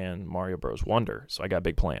 and Mario Bros. Wonder, so I got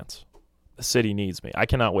big plans. The city needs me. I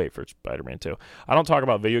cannot wait for Spider-Man 2. I don't talk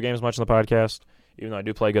about video games much on the podcast, even though I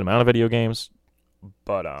do play a good amount of video games.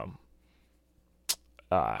 But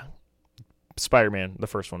Spider-Man, the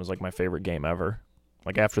first one, is like my favorite game ever.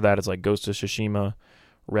 Like after that, it's like Ghost of Tsushima,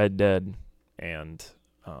 Red Dead, and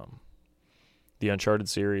the Uncharted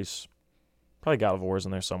series. Probably God of War's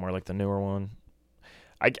in there somewhere, like the newer one.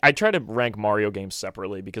 I try to rank Mario games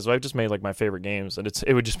separately because I've just made like my favorite games, and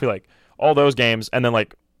it would just be like all those games and then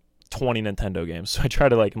like 20 Nintendo games. So I try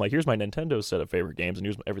to I'm like, here's my Nintendo set of favorite games, and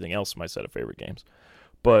here's everything else my set of favorite games.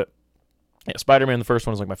 But yeah, Spider-Man, the first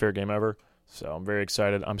one, is like my favorite game ever. So I'm very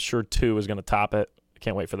excited. I'm sure 2 is going to top it. I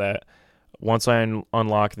can't wait for that. Once I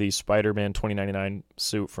unlock the Spider-Man 2099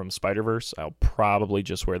 suit from Spider-Verse, I'll probably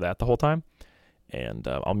just wear that the whole time. And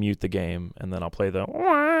I'll mute the game, and then I'll play the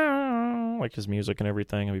like his music and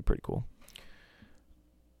everything. It'll be pretty cool.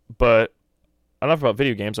 But enough about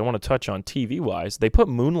video games. I want to touch on TV-wise. They put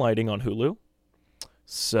Moonlighting on Hulu.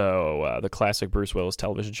 So the classic Bruce Willis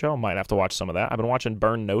television show. Might have to watch some of that. I've been watching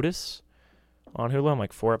Burn Notice on Hulu. I'm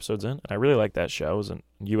like 4 episodes in. And I really like that show. It was a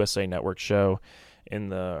USA Network show in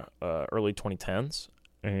the early 2010s.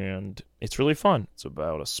 And it's really fun. It's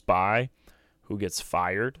about a spy who gets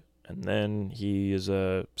fired. And then he is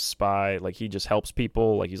a spy, like he just helps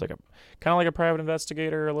people, like he's like kind of like a private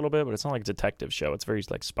investigator a little bit, but it's not like a detective show. It's very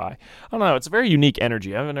like spy. I don't know. It's a very unique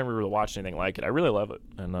energy. I've never really watched anything like it. I really love it,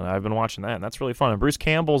 and I've been watching that, and that's really fun. And Bruce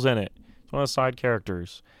Campbell's in it. It's one of the side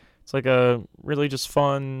characters. It's like a really just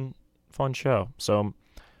fun show. So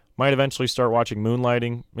might eventually start watching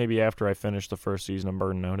Moonlighting, maybe after I finish the first season of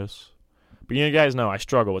Burn Notice. But you guys know I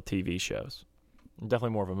struggle with TV shows. I'm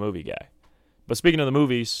definitely more of a movie guy. But speaking of the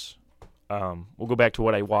movies, we'll go back to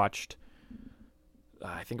what I watched.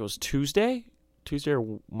 I think it was Tuesday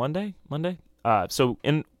or Monday. So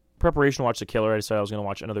in preparation to watch The Killer, I decided I was going to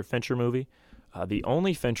watch another Fincher movie. The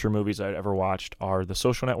only Fincher movies I've ever watched are The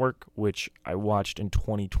Social Network, which I watched in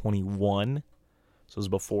 2021. So it was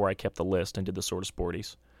before I kept the list and did the Sort of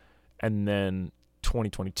Sporties. And then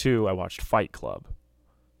 2022, I watched Fight Club.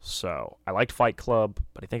 So I liked Fight Club,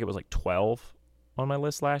 but I think it was like 12 on my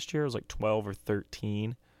list last year. It was like 12 or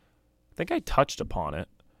 13. I think I touched upon it,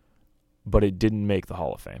 but it didn't make the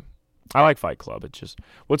Hall of Fame. I like Fight Club. It's just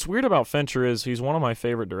what's weird about Fincher is he's one of my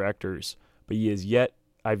favorite directors, but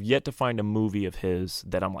I've yet to find a movie of his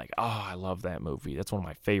that I'm like, oh, I love that movie. That's one of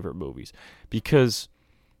my favorite movies because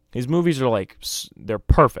his movies are like, they're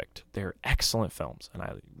perfect. They're excellent films, and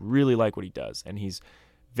I really like what he does. And he's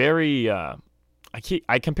very, I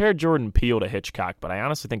compared Jordan Peele to Hitchcock, but I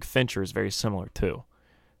honestly think Fincher is very similar too.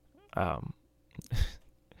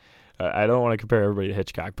 I don't want to compare everybody to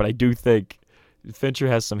Hitchcock, but I do think Fincher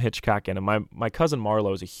has some Hitchcock in him. My cousin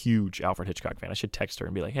Marlo is a huge Alfred Hitchcock fan. I should text her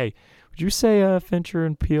and be like, hey, would you say Fincher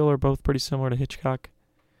and Peele are both pretty similar to Hitchcock?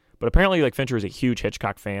 But apparently, like, Fincher is a huge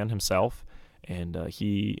Hitchcock fan himself, and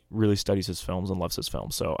he really studies his films and loves his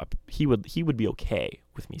films. So he would be okay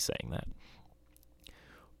with me saying that.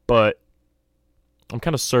 But I'm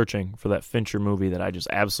kind of searching for that Fincher movie that I just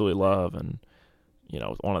absolutely love and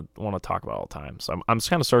want to talk about all the time. So I'm just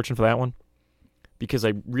kind of searching for that one because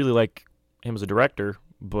I really like him as a director,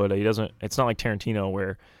 but he doesn't. It's not like Tarantino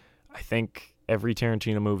where I think every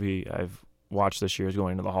Tarantino movie I've watched this year is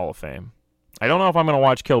going into the Hall of Fame. I don't know if I'm going to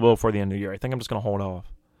watch Kill Bill before the end of the year. I think I'm just going to hold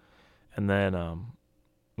off. And then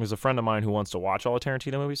there's a friend of mine who wants to watch all the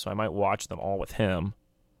Tarantino movies, so I might watch them all with him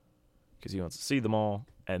because he wants to see them all.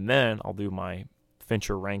 And then I'll do my my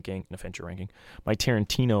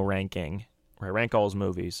Tarantino ranking, where I rank all his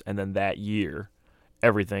movies, and then that year,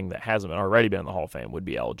 everything that hasn't already been in the Hall of Fame would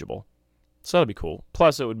be eligible. So that'd be cool.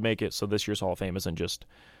 Plus, it would make it so this year's Hall of Fame isn't just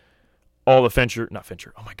all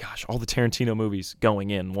the all the Tarantino movies going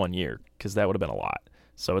in one year, because that would have been a lot.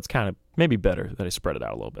 So it's kind of maybe better that I spread it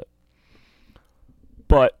out a little bit.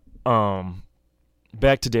 But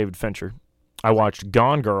back to David Fincher. I watched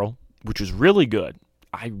Gone Girl, which was really good.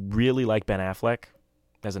 I really like Ben Affleck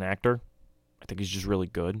as an actor. I think he's just really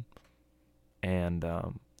good. And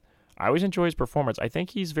I always enjoy his performance. I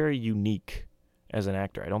think he's very unique as an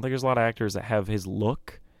actor. I don't think there's a lot of actors that have his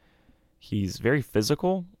look. He's very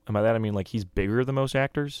physical. And by that I mean like he's bigger than most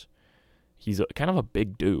actors. He's kind of a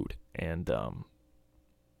big dude. And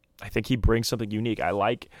I think he brings something unique.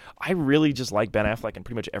 I really just like Ben Affleck in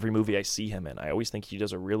pretty much every movie I see him in. I always think he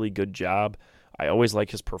does a really good job. I always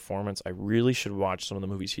like his performance. I really should watch some of the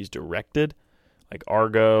movies he's directed, like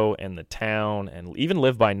Argo and The Town, and even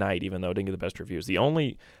Live by Night, even though it didn't get the best reviews. The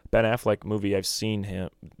only Ben Affleck movie I've seen him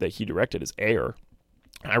that he directed is Air.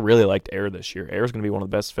 I really liked Air this year. Air is going to be one of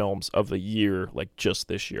the best films of the year, like just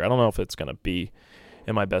this year. I don't know if it's going to be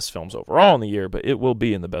in my best films overall in the year, but it will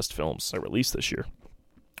be in the best films I released this year.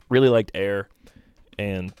 Really liked Air,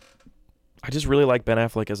 and I just really like Ben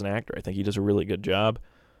Affleck as an actor. I think he does a really good job.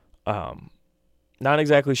 Not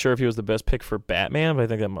exactly sure if he was the best pick for Batman, but I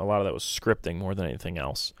think that a lot of that was scripting more than anything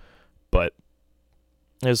else. But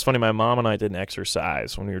it was funny, my mom and I did an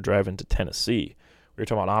exercise when we were driving to Tennessee. We were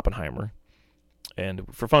talking about Oppenheimer. And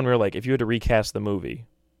for fun, we were like, if you had to recast the movie,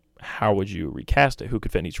 how would you recast it? Who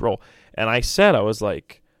could fit in each role? And I was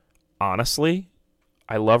like, honestly,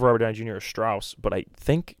 I love Robert Downey Jr. as Strauss, but I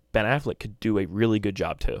think Ben Affleck could do a really good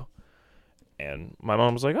job too. And my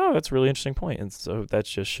mom was like, oh, that's a really interesting point. And so that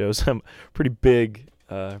just shows I'm pretty big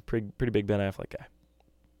Ben Affleck guy.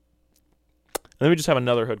 And then we just have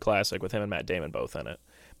another hood classic with him and Matt Damon both in it.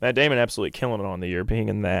 Matt Damon absolutely killing it on the year, being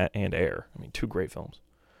in that and Air. I mean, two great films.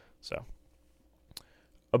 So,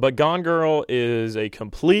 but Gone Girl is a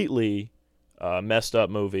completely messed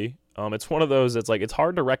up movie. It's one of those that's like, it's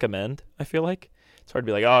hard to recommend, I feel like. It's hard to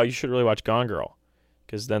be like, oh, you should really watch Gone Girl.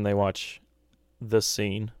 Because then they watch the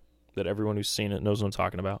scene that everyone who's seen it knows what I'm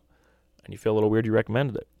talking about. And you feel a little weird you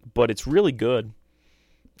recommended it. But it's really good.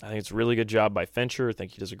 I think it's a really good job by Fincher. I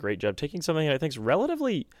think he does a great job taking something that I think is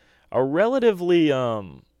relatively, I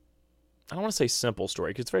don't want to say simple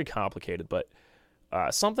story because it's very complicated, but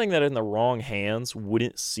something that in the wrong hands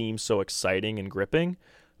wouldn't seem so exciting and gripping.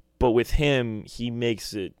 But with him, he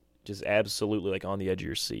makes it just absolutely like on the edge of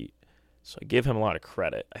your seat. So I give him a lot of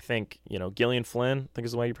credit. I think, Gillian Flynn, I think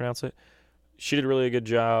is the way you pronounce it. She did a really good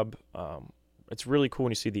job. It's really cool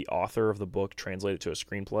when you see the author of the book translate it to a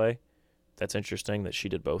screenplay. That's interesting that she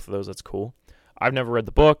did both of those. That's cool. I've never read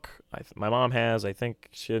the book. My mom has. I think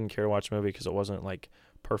she didn't care to watch the movie because it wasn't like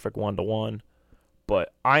perfect one-to-one.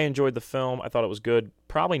 But I enjoyed the film. I thought it was good.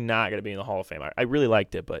 Probably not going to be in the Hall of Fame. I really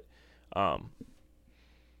liked it, but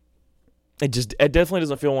it definitely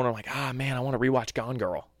doesn't feel one where I'm like, man, I want to rewatch Gone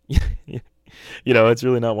Girl. It's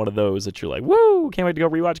really not one of those that you're like, woo, can't wait to go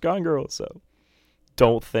rewatch Gone Girl. So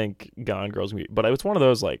don't think Gone Girl's gonna be, but it's one of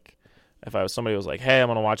those like, if somebody was like, hey, I'm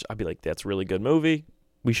gonna watch, I'd be like, that's a really good movie,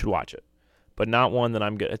 we should watch it, but not one that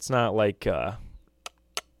I'm good. It's not like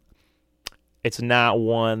it's not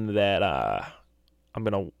one that I'm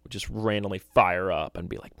gonna just randomly fire up and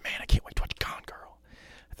be like, man, I can't wait to watch Gone Girl.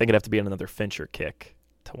 I think it'd have to be another Fincher kick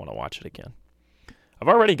to want to watch it again. I've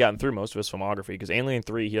already gotten through most of his filmography because Alien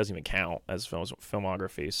 3, he doesn't even count as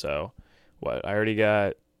filmography. So, I already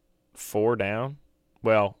got 4 down.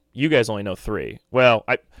 Well, you guys only know 3. Well,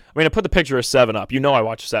 I put the picture of 7 up. I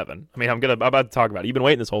watched 7. I mean, I'm about to talk about it. You've been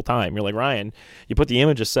waiting this whole time. You're like, Ryan, you put the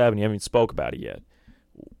image of 7. You haven't even spoke about it yet.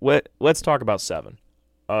 Let's talk about 7.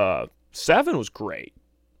 7 was great.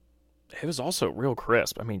 It was also real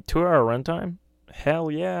crisp. I mean, 2-hour runtime? Hell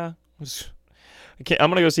yeah.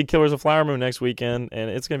 I'm going to go see Killers of the Flower Moon next weekend, and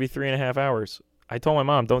it's going to be 3.5 hours. I told my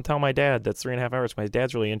mom, don't tell my dad that's 3.5 hours. My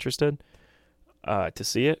dad's really interested to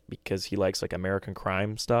see it because he likes like American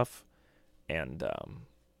crime stuff, and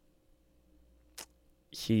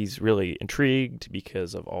he's really intrigued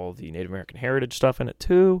because of all the Native American heritage stuff in it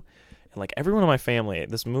too. And like everyone in my family,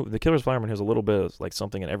 this movie, The Killer's Fireman, has a little bit of like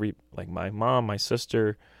something in every, like my mom, my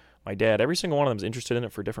sister, my dad, every single one of them is interested in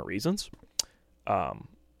it for different reasons.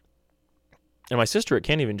 And my sister, it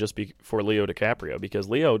can't even just be for Leo DiCaprio, because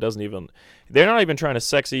Leo doesn't even, they're not even trying to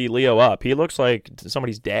sexy Leo up. He looks like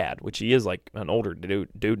somebody's dad, which he is, like an older dude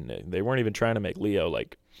in it. They weren't even trying to make Leo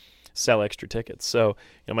like sell extra tickets. So,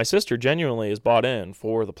 my sister genuinely is bought in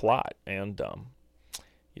for the plot. And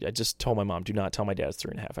I just told my mom, do not tell my dad it's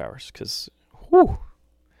 3.5 hours, because, whew,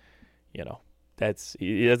 that's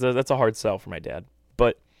a hard sell for my dad.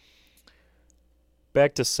 But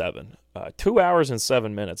back to Seven. 2 hours and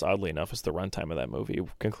 7 minutes, oddly enough, is the runtime of that movie,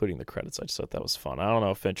 concluding the credits. I just thought that was fun. I don't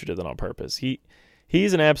know if Fincher did that on purpose.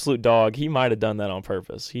 He's an absolute dog. He might have done that on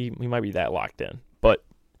purpose. He might be that locked in. But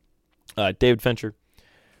David Fincher,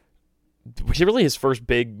 really his first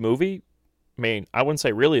big movie. I mean, I wouldn't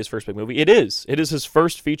say really his first big movie. It is. It is his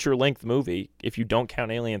first feature-length movie, if you don't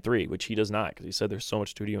count Alien 3, which he does not, because he said there's so much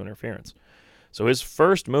studio interference. So his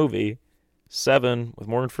first movie, Seven, with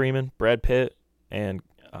Morgan Freeman, Brad Pitt, and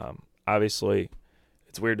obviously,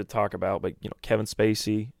 it's weird to talk about, but Kevin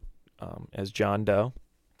Spacey as John Doe.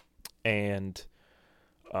 And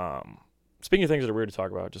speaking of things that are weird to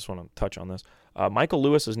talk about, I just want to touch on this. Michael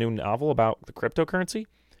Lewis's new novel about the cryptocurrency.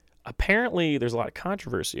 Apparently, there's a lot of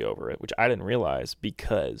controversy over it, which I didn't realize,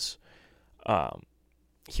 because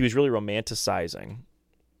he was really romanticizing.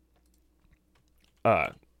 Oh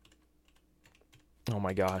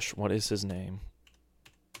my gosh, what is his name?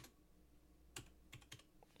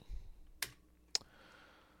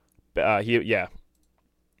 He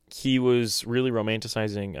was really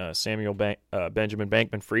romanticizing Benjamin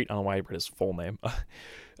Bankman-Fried. I don't know why I read his full name.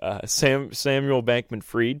 Samuel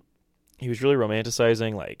Bankman-Fried. He was really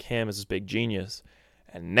romanticizing like him as this big genius,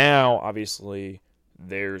 and now obviously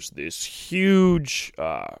there's this huge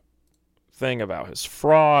thing about his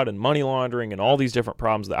fraud and money laundering and all these different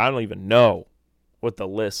problems that I don't even know what the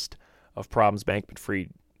list of problems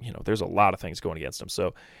Bankman-Fried. There's a lot of things going against him.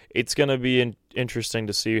 So it's going to be interesting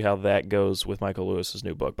to see how that goes with Michael Lewis's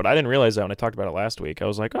new book. But I didn't realize that when I talked about it last week. I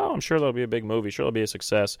was like, I'm sure that'll be a big movie. Sure it'll be a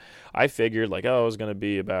success. I figured like, it was going to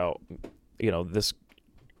be about, this,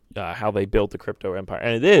 how they built the crypto empire.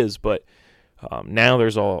 And it is, but now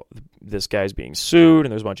there's all this guy's being sued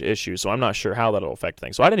and there's a bunch of issues. So I'm not sure how that'll affect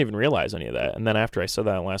things. So I didn't even realize any of that. And then after I said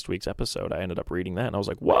that in last week's episode, I ended up reading that and I was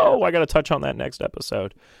like, whoa, I got to touch on that next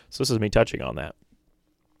episode. So this is me touching on that.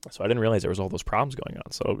 So I didn't realize there was all those problems going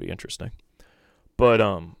on. So it'll be interesting. But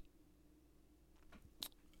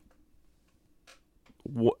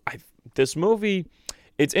this movie,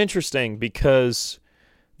 it's interesting because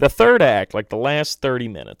the third act, like the last 30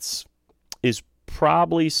 minutes, is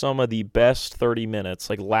probably some of the best 30 minutes,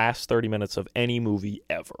 like last 30 minutes of any movie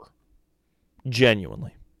ever.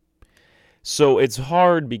 Genuinely. So it's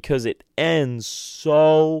hard because it ends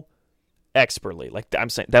so expertly. Like I'm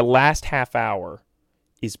saying, that last half hour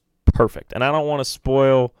is perfect. And I don't want to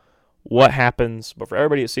spoil what happens, but for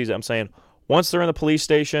everybody that sees it, I'm saying once they're in the police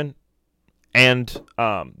station and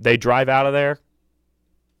they drive out of there,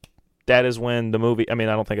 that is when the movie, I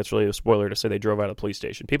don't think it's really a spoiler to say they drove out of the police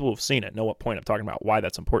station. People who've seen it know what point I'm talking about, why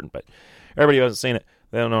that's important, but everybody who hasn't seen it,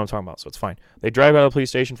 they don't know what I'm talking about, so it's fine. They drive out of the police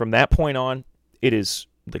station. From that point on, it is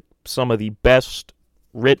some of the best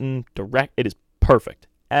written, direct, it is perfect.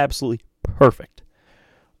 Absolutely perfect.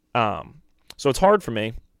 So it's hard for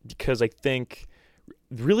me because I think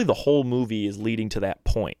really the whole movie is leading to that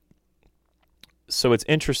point. So it's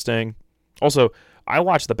interesting. Also, I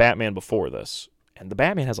watched The Batman before this, and The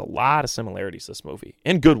Batman has a lot of similarities to this movie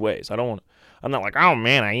in good ways. I'm not like, oh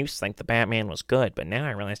man, I used to think The Batman was good, but now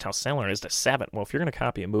I realized how similar it is to Seven. Well, if you're going to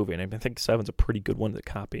copy a movie, and I think Seven's a pretty good one to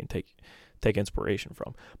copy and take inspiration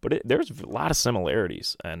from, but there's a lot of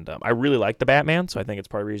similarities, and I really like The Batman, so I think it's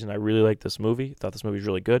part of the reason I really like this movie. Thought this movie was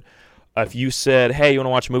really good. If you said, hey, you want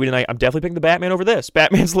to watch a movie tonight, I'm definitely picking The Batman over this.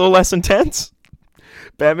 Batman's a little less intense.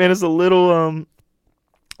 Batman is a little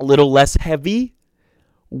less heavy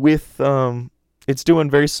with it's doing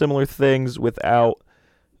very similar things without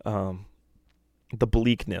the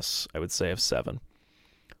bleakness, I would say, of Seven.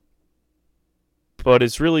 But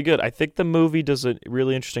it's really good. I think the movie does a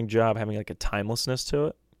really interesting job having like a timelessness to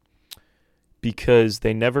it, because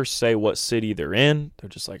they never say what city they're in. They're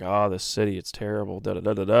just like, this city, it's terrible,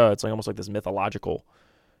 da-da-da-da-da. It's like almost like this mythological.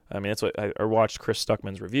 That's what I watched Chris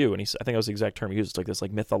Stuckman's review, and I think that was the exact term he used. It's like this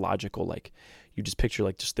like mythological, like you just picture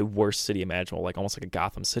like just the worst city imaginable, like almost like a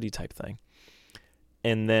Gotham City type thing.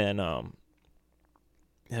 And then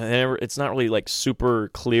it's not really like super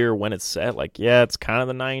clear when it's set. Like, yeah, it's kind of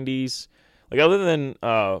the 90s. Like other than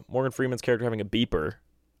Morgan Freeman's character having a beeper,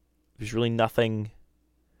 there's really nothing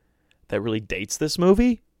that really dates this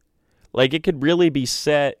movie. Like, it could really be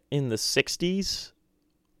set in the 60s,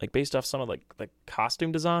 like, based off some of, like, the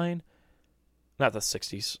costume design. Not the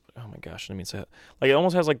 60s. Oh, my gosh, I didn't mean to say that. Like, it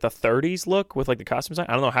almost has, like, the 30s look with, like, the costume design.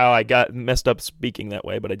 I don't know how I got messed up speaking that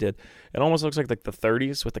way, but I did. It almost looks like the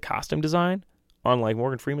 30s with the costume design on, like,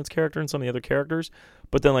 Morgan Freeman's character and some of the other characters.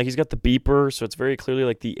 But then, like, he's got the beeper, so it's very clearly,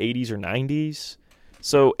 like, the 80s or 90s.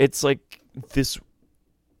 So it's, like, this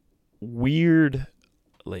weird,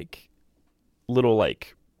 like, little,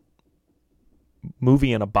 like,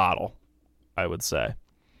 movie in a bottle, I would say.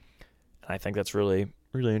 And I think that's really,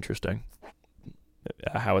 really interesting,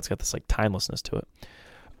 how it's got this, like, timelessness to it.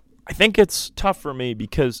 I think it's tough for me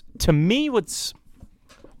because, to me, when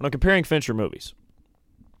I'm comparing Fincher movies,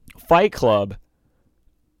 Fight Club,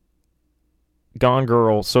 Gone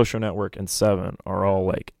Girl, Social Network, and Seven are all,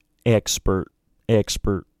 like, expert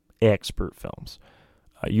films.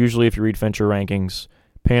 Usually, if you read Fincher rankings,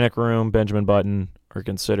 Panic Room, Benjamin Button are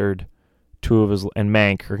considered two of his, and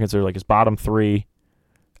Mank are considered, like, his bottom three,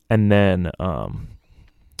 and then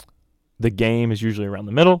The Game is usually around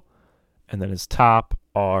the middle, and then his top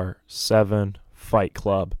are Seven, Fight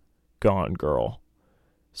Club, Gone Girl,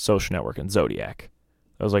 Social Network, and Zodiac.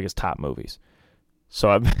 Those are, like, his top movies. So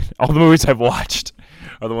all the movies I've watched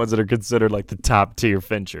are the ones that are considered, like, the top tier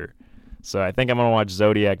Fincher. So I think I'm going to watch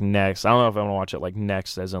Zodiac next. I don't know if I'm going to watch it, like,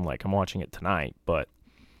 next as in, like, I'm watching it tonight, but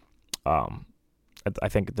I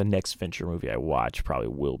think the next Fincher movie I watch probably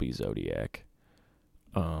will be Zodiac.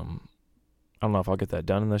 I don't know if I'll get that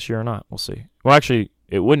done in this year or not. We'll see. Well, actually,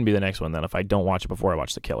 it wouldn't be the next one then if I don't watch it before I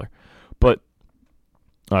watch The Killer. But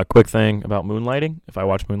quick thing about Moonlighting. If I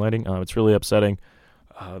watch Moonlighting, it's really upsetting.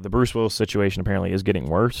 The Bruce Willis situation apparently is getting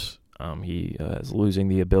worse. He is losing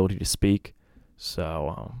the ability to speak.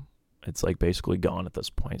 So it's, like, basically gone at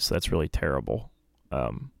this point. So that's really terrible.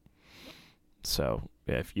 So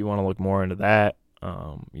yeah, if you want to look more into that,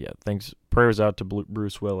 prayers out to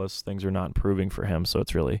Bruce Willis. Things are not improving for him, so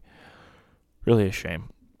it's really, really a shame.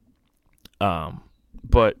 Sorry,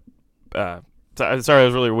 it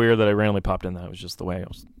was really weird that I randomly popped in that. It was just the way I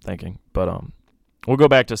was thinking. But we'll go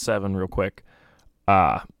back to Seven real quick.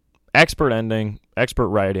 Expert ending, expert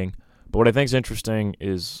writing. But what I think is interesting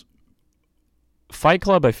is Fight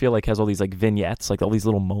Club, I feel like, has all these, like, vignettes, like all these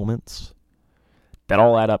little moments that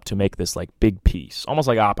all add up to make this, like, big piece. Almost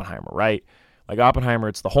like Oppenheimer, right? Like Oppenheimer,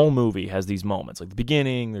 it's the whole movie has these moments. Like the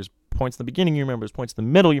beginning, there's points in the beginning you remember, there's points in the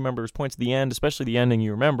middle you remember, there's points at the end, especially the ending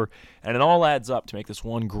you remember. And it all adds up to make this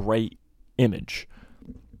one great image.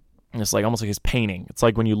 And it's like almost like his painting. It's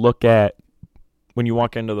like when you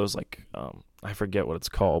walk into those, like, I forget what it's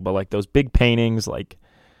called, but, like, those big paintings, like,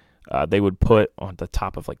 they would put on the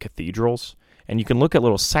top of, like, cathedrals. And you can look at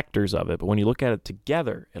little sectors of it, but when you look at it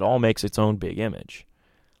together, it all makes its own big image.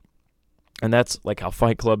 And that's, like, how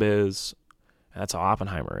Fight Club is, and that's how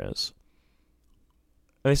Oppenheimer is.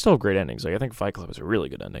 And they still have great endings. Like, I think Fight Club is a really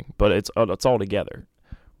good ending, but it's all together.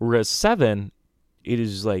 Whereas Seven, it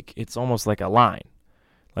is, like, it's almost like a line.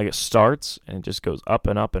 Like, it starts, and it just goes up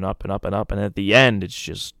and up and up and up and up, and at the end, it's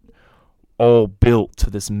just all built to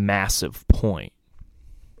this massive point.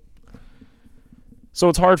 So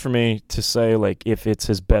it's hard for me to say, like, if it's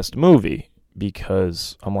his best movie,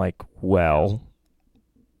 because I'm like, well,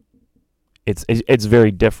 it's very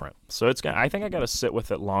different. So I think I got to sit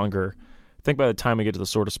with it longer. I think by the time we get to the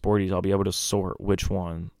sort of sporties, I'll be able to sort which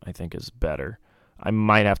one I think is better. I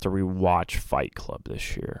might have to rewatch Fight Club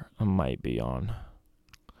this year. Might be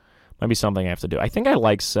something I have to do. I think I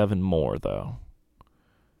like Seven more, though.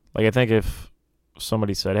 Like, I think if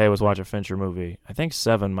somebody said, hey, let's watch a Fincher movie, I think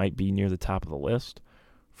Seven might be near the top of the list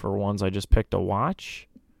for ones I just picked to watch.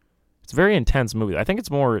 It's a very intense movie. I think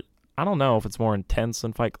it's more, I don't know if it's more intense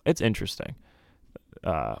than Fight Club. It's interesting.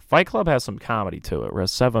 Fight Club has some comedy to it,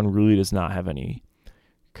 whereas Seven really does not have any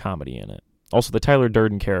comedy in it. Also, the Tyler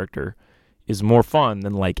Durden character is more fun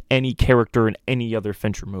than, like, any character in any other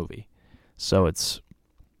Fincher movie. So it's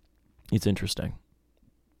interesting.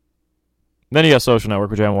 Then you got Social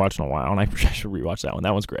Network, which I haven't watched in a while, and I should rewatch that one.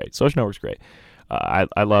 That one's great. Social Network's great.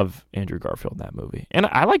 I love Andrew Garfield in that movie. And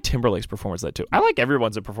I like Timberlake's performance in that, too. I like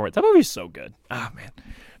everyone's performance. That movie's so good. Ah, man.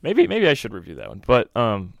 Maybe I should review that one. But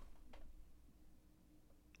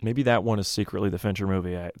maybe that one is secretly the Fincher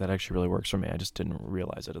movie that actually really works for me. I just didn't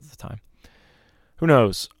realize it at the time. Who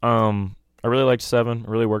knows? I really liked Seven. It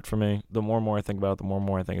really worked for me. The more and more I think about it, the more and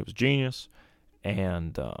more I think it was genius.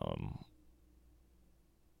 And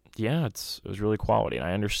yeah, it was really quality, and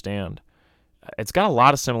I understand. It's got a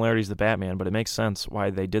lot of similarities to Batman, but it makes sense why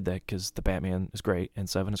they did that, because the Batman is great, and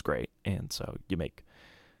Seven is great, and so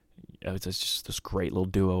it's just this great little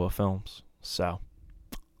duo of films. So,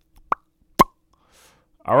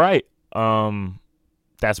 all right.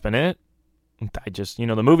 that's been it. I just,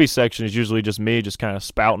 the movie section is usually just me just kind of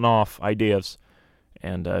spouting off ideas.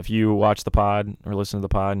 And if you watch the pod or listen to the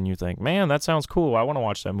pod and you think, man, that sounds cool, I want to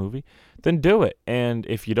watch that movie, then do it. And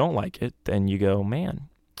if you don't like it, then you go, man,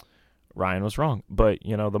 Ryan was wrong. But,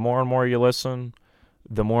 the more and more you listen,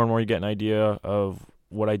 the more and more you get an idea of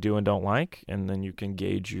what I do and don't like, and then you can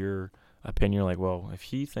gauge your opinion. Like, well, if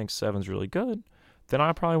he thinks 7's really good, then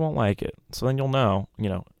I probably won't like it. So then you'll know,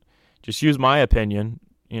 just use my opinion.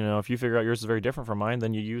 If you figure out yours is very different from mine,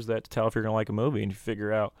 then you use that to tell if you're going to like a movie. And if you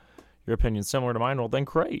figure out your opinion's similar to mine, well, then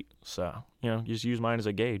great. So, just use mine as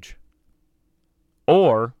a gauge.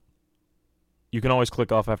 Or you can always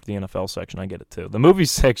click off after the NFL section. I get it too. The movie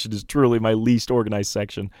section is truly my least organized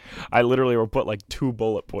section. I literally will put like 2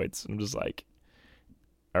 bullet points. I'm just like,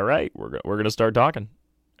 all right, we're going to start talking.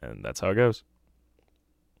 And that's how it goes.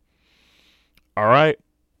 All right.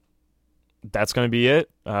 That's going to be it.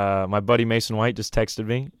 My buddy Mason White just texted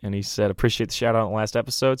me, and he said, appreciate the shout-out in the last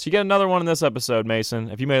episode. So you get another one in this episode, Mason.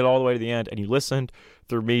 If you made it all the way to the end and you listened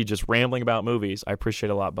through me just rambling about movies, I appreciate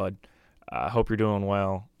it a lot, bud. I hope you're doing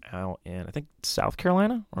well out in, I think, South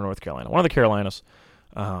Carolina or North Carolina. One of the Carolinas.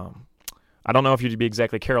 I don't know if you'd be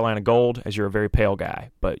exactly Carolina Gold, as you're a very pale guy,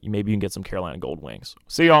 but maybe you can get some Carolina Gold wings.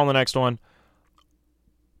 See you all in the next one.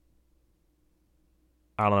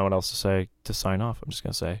 I don't know what else to say to sign off. I'm just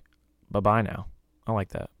going to say bye-bye now. I like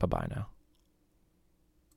that. Bye-bye now.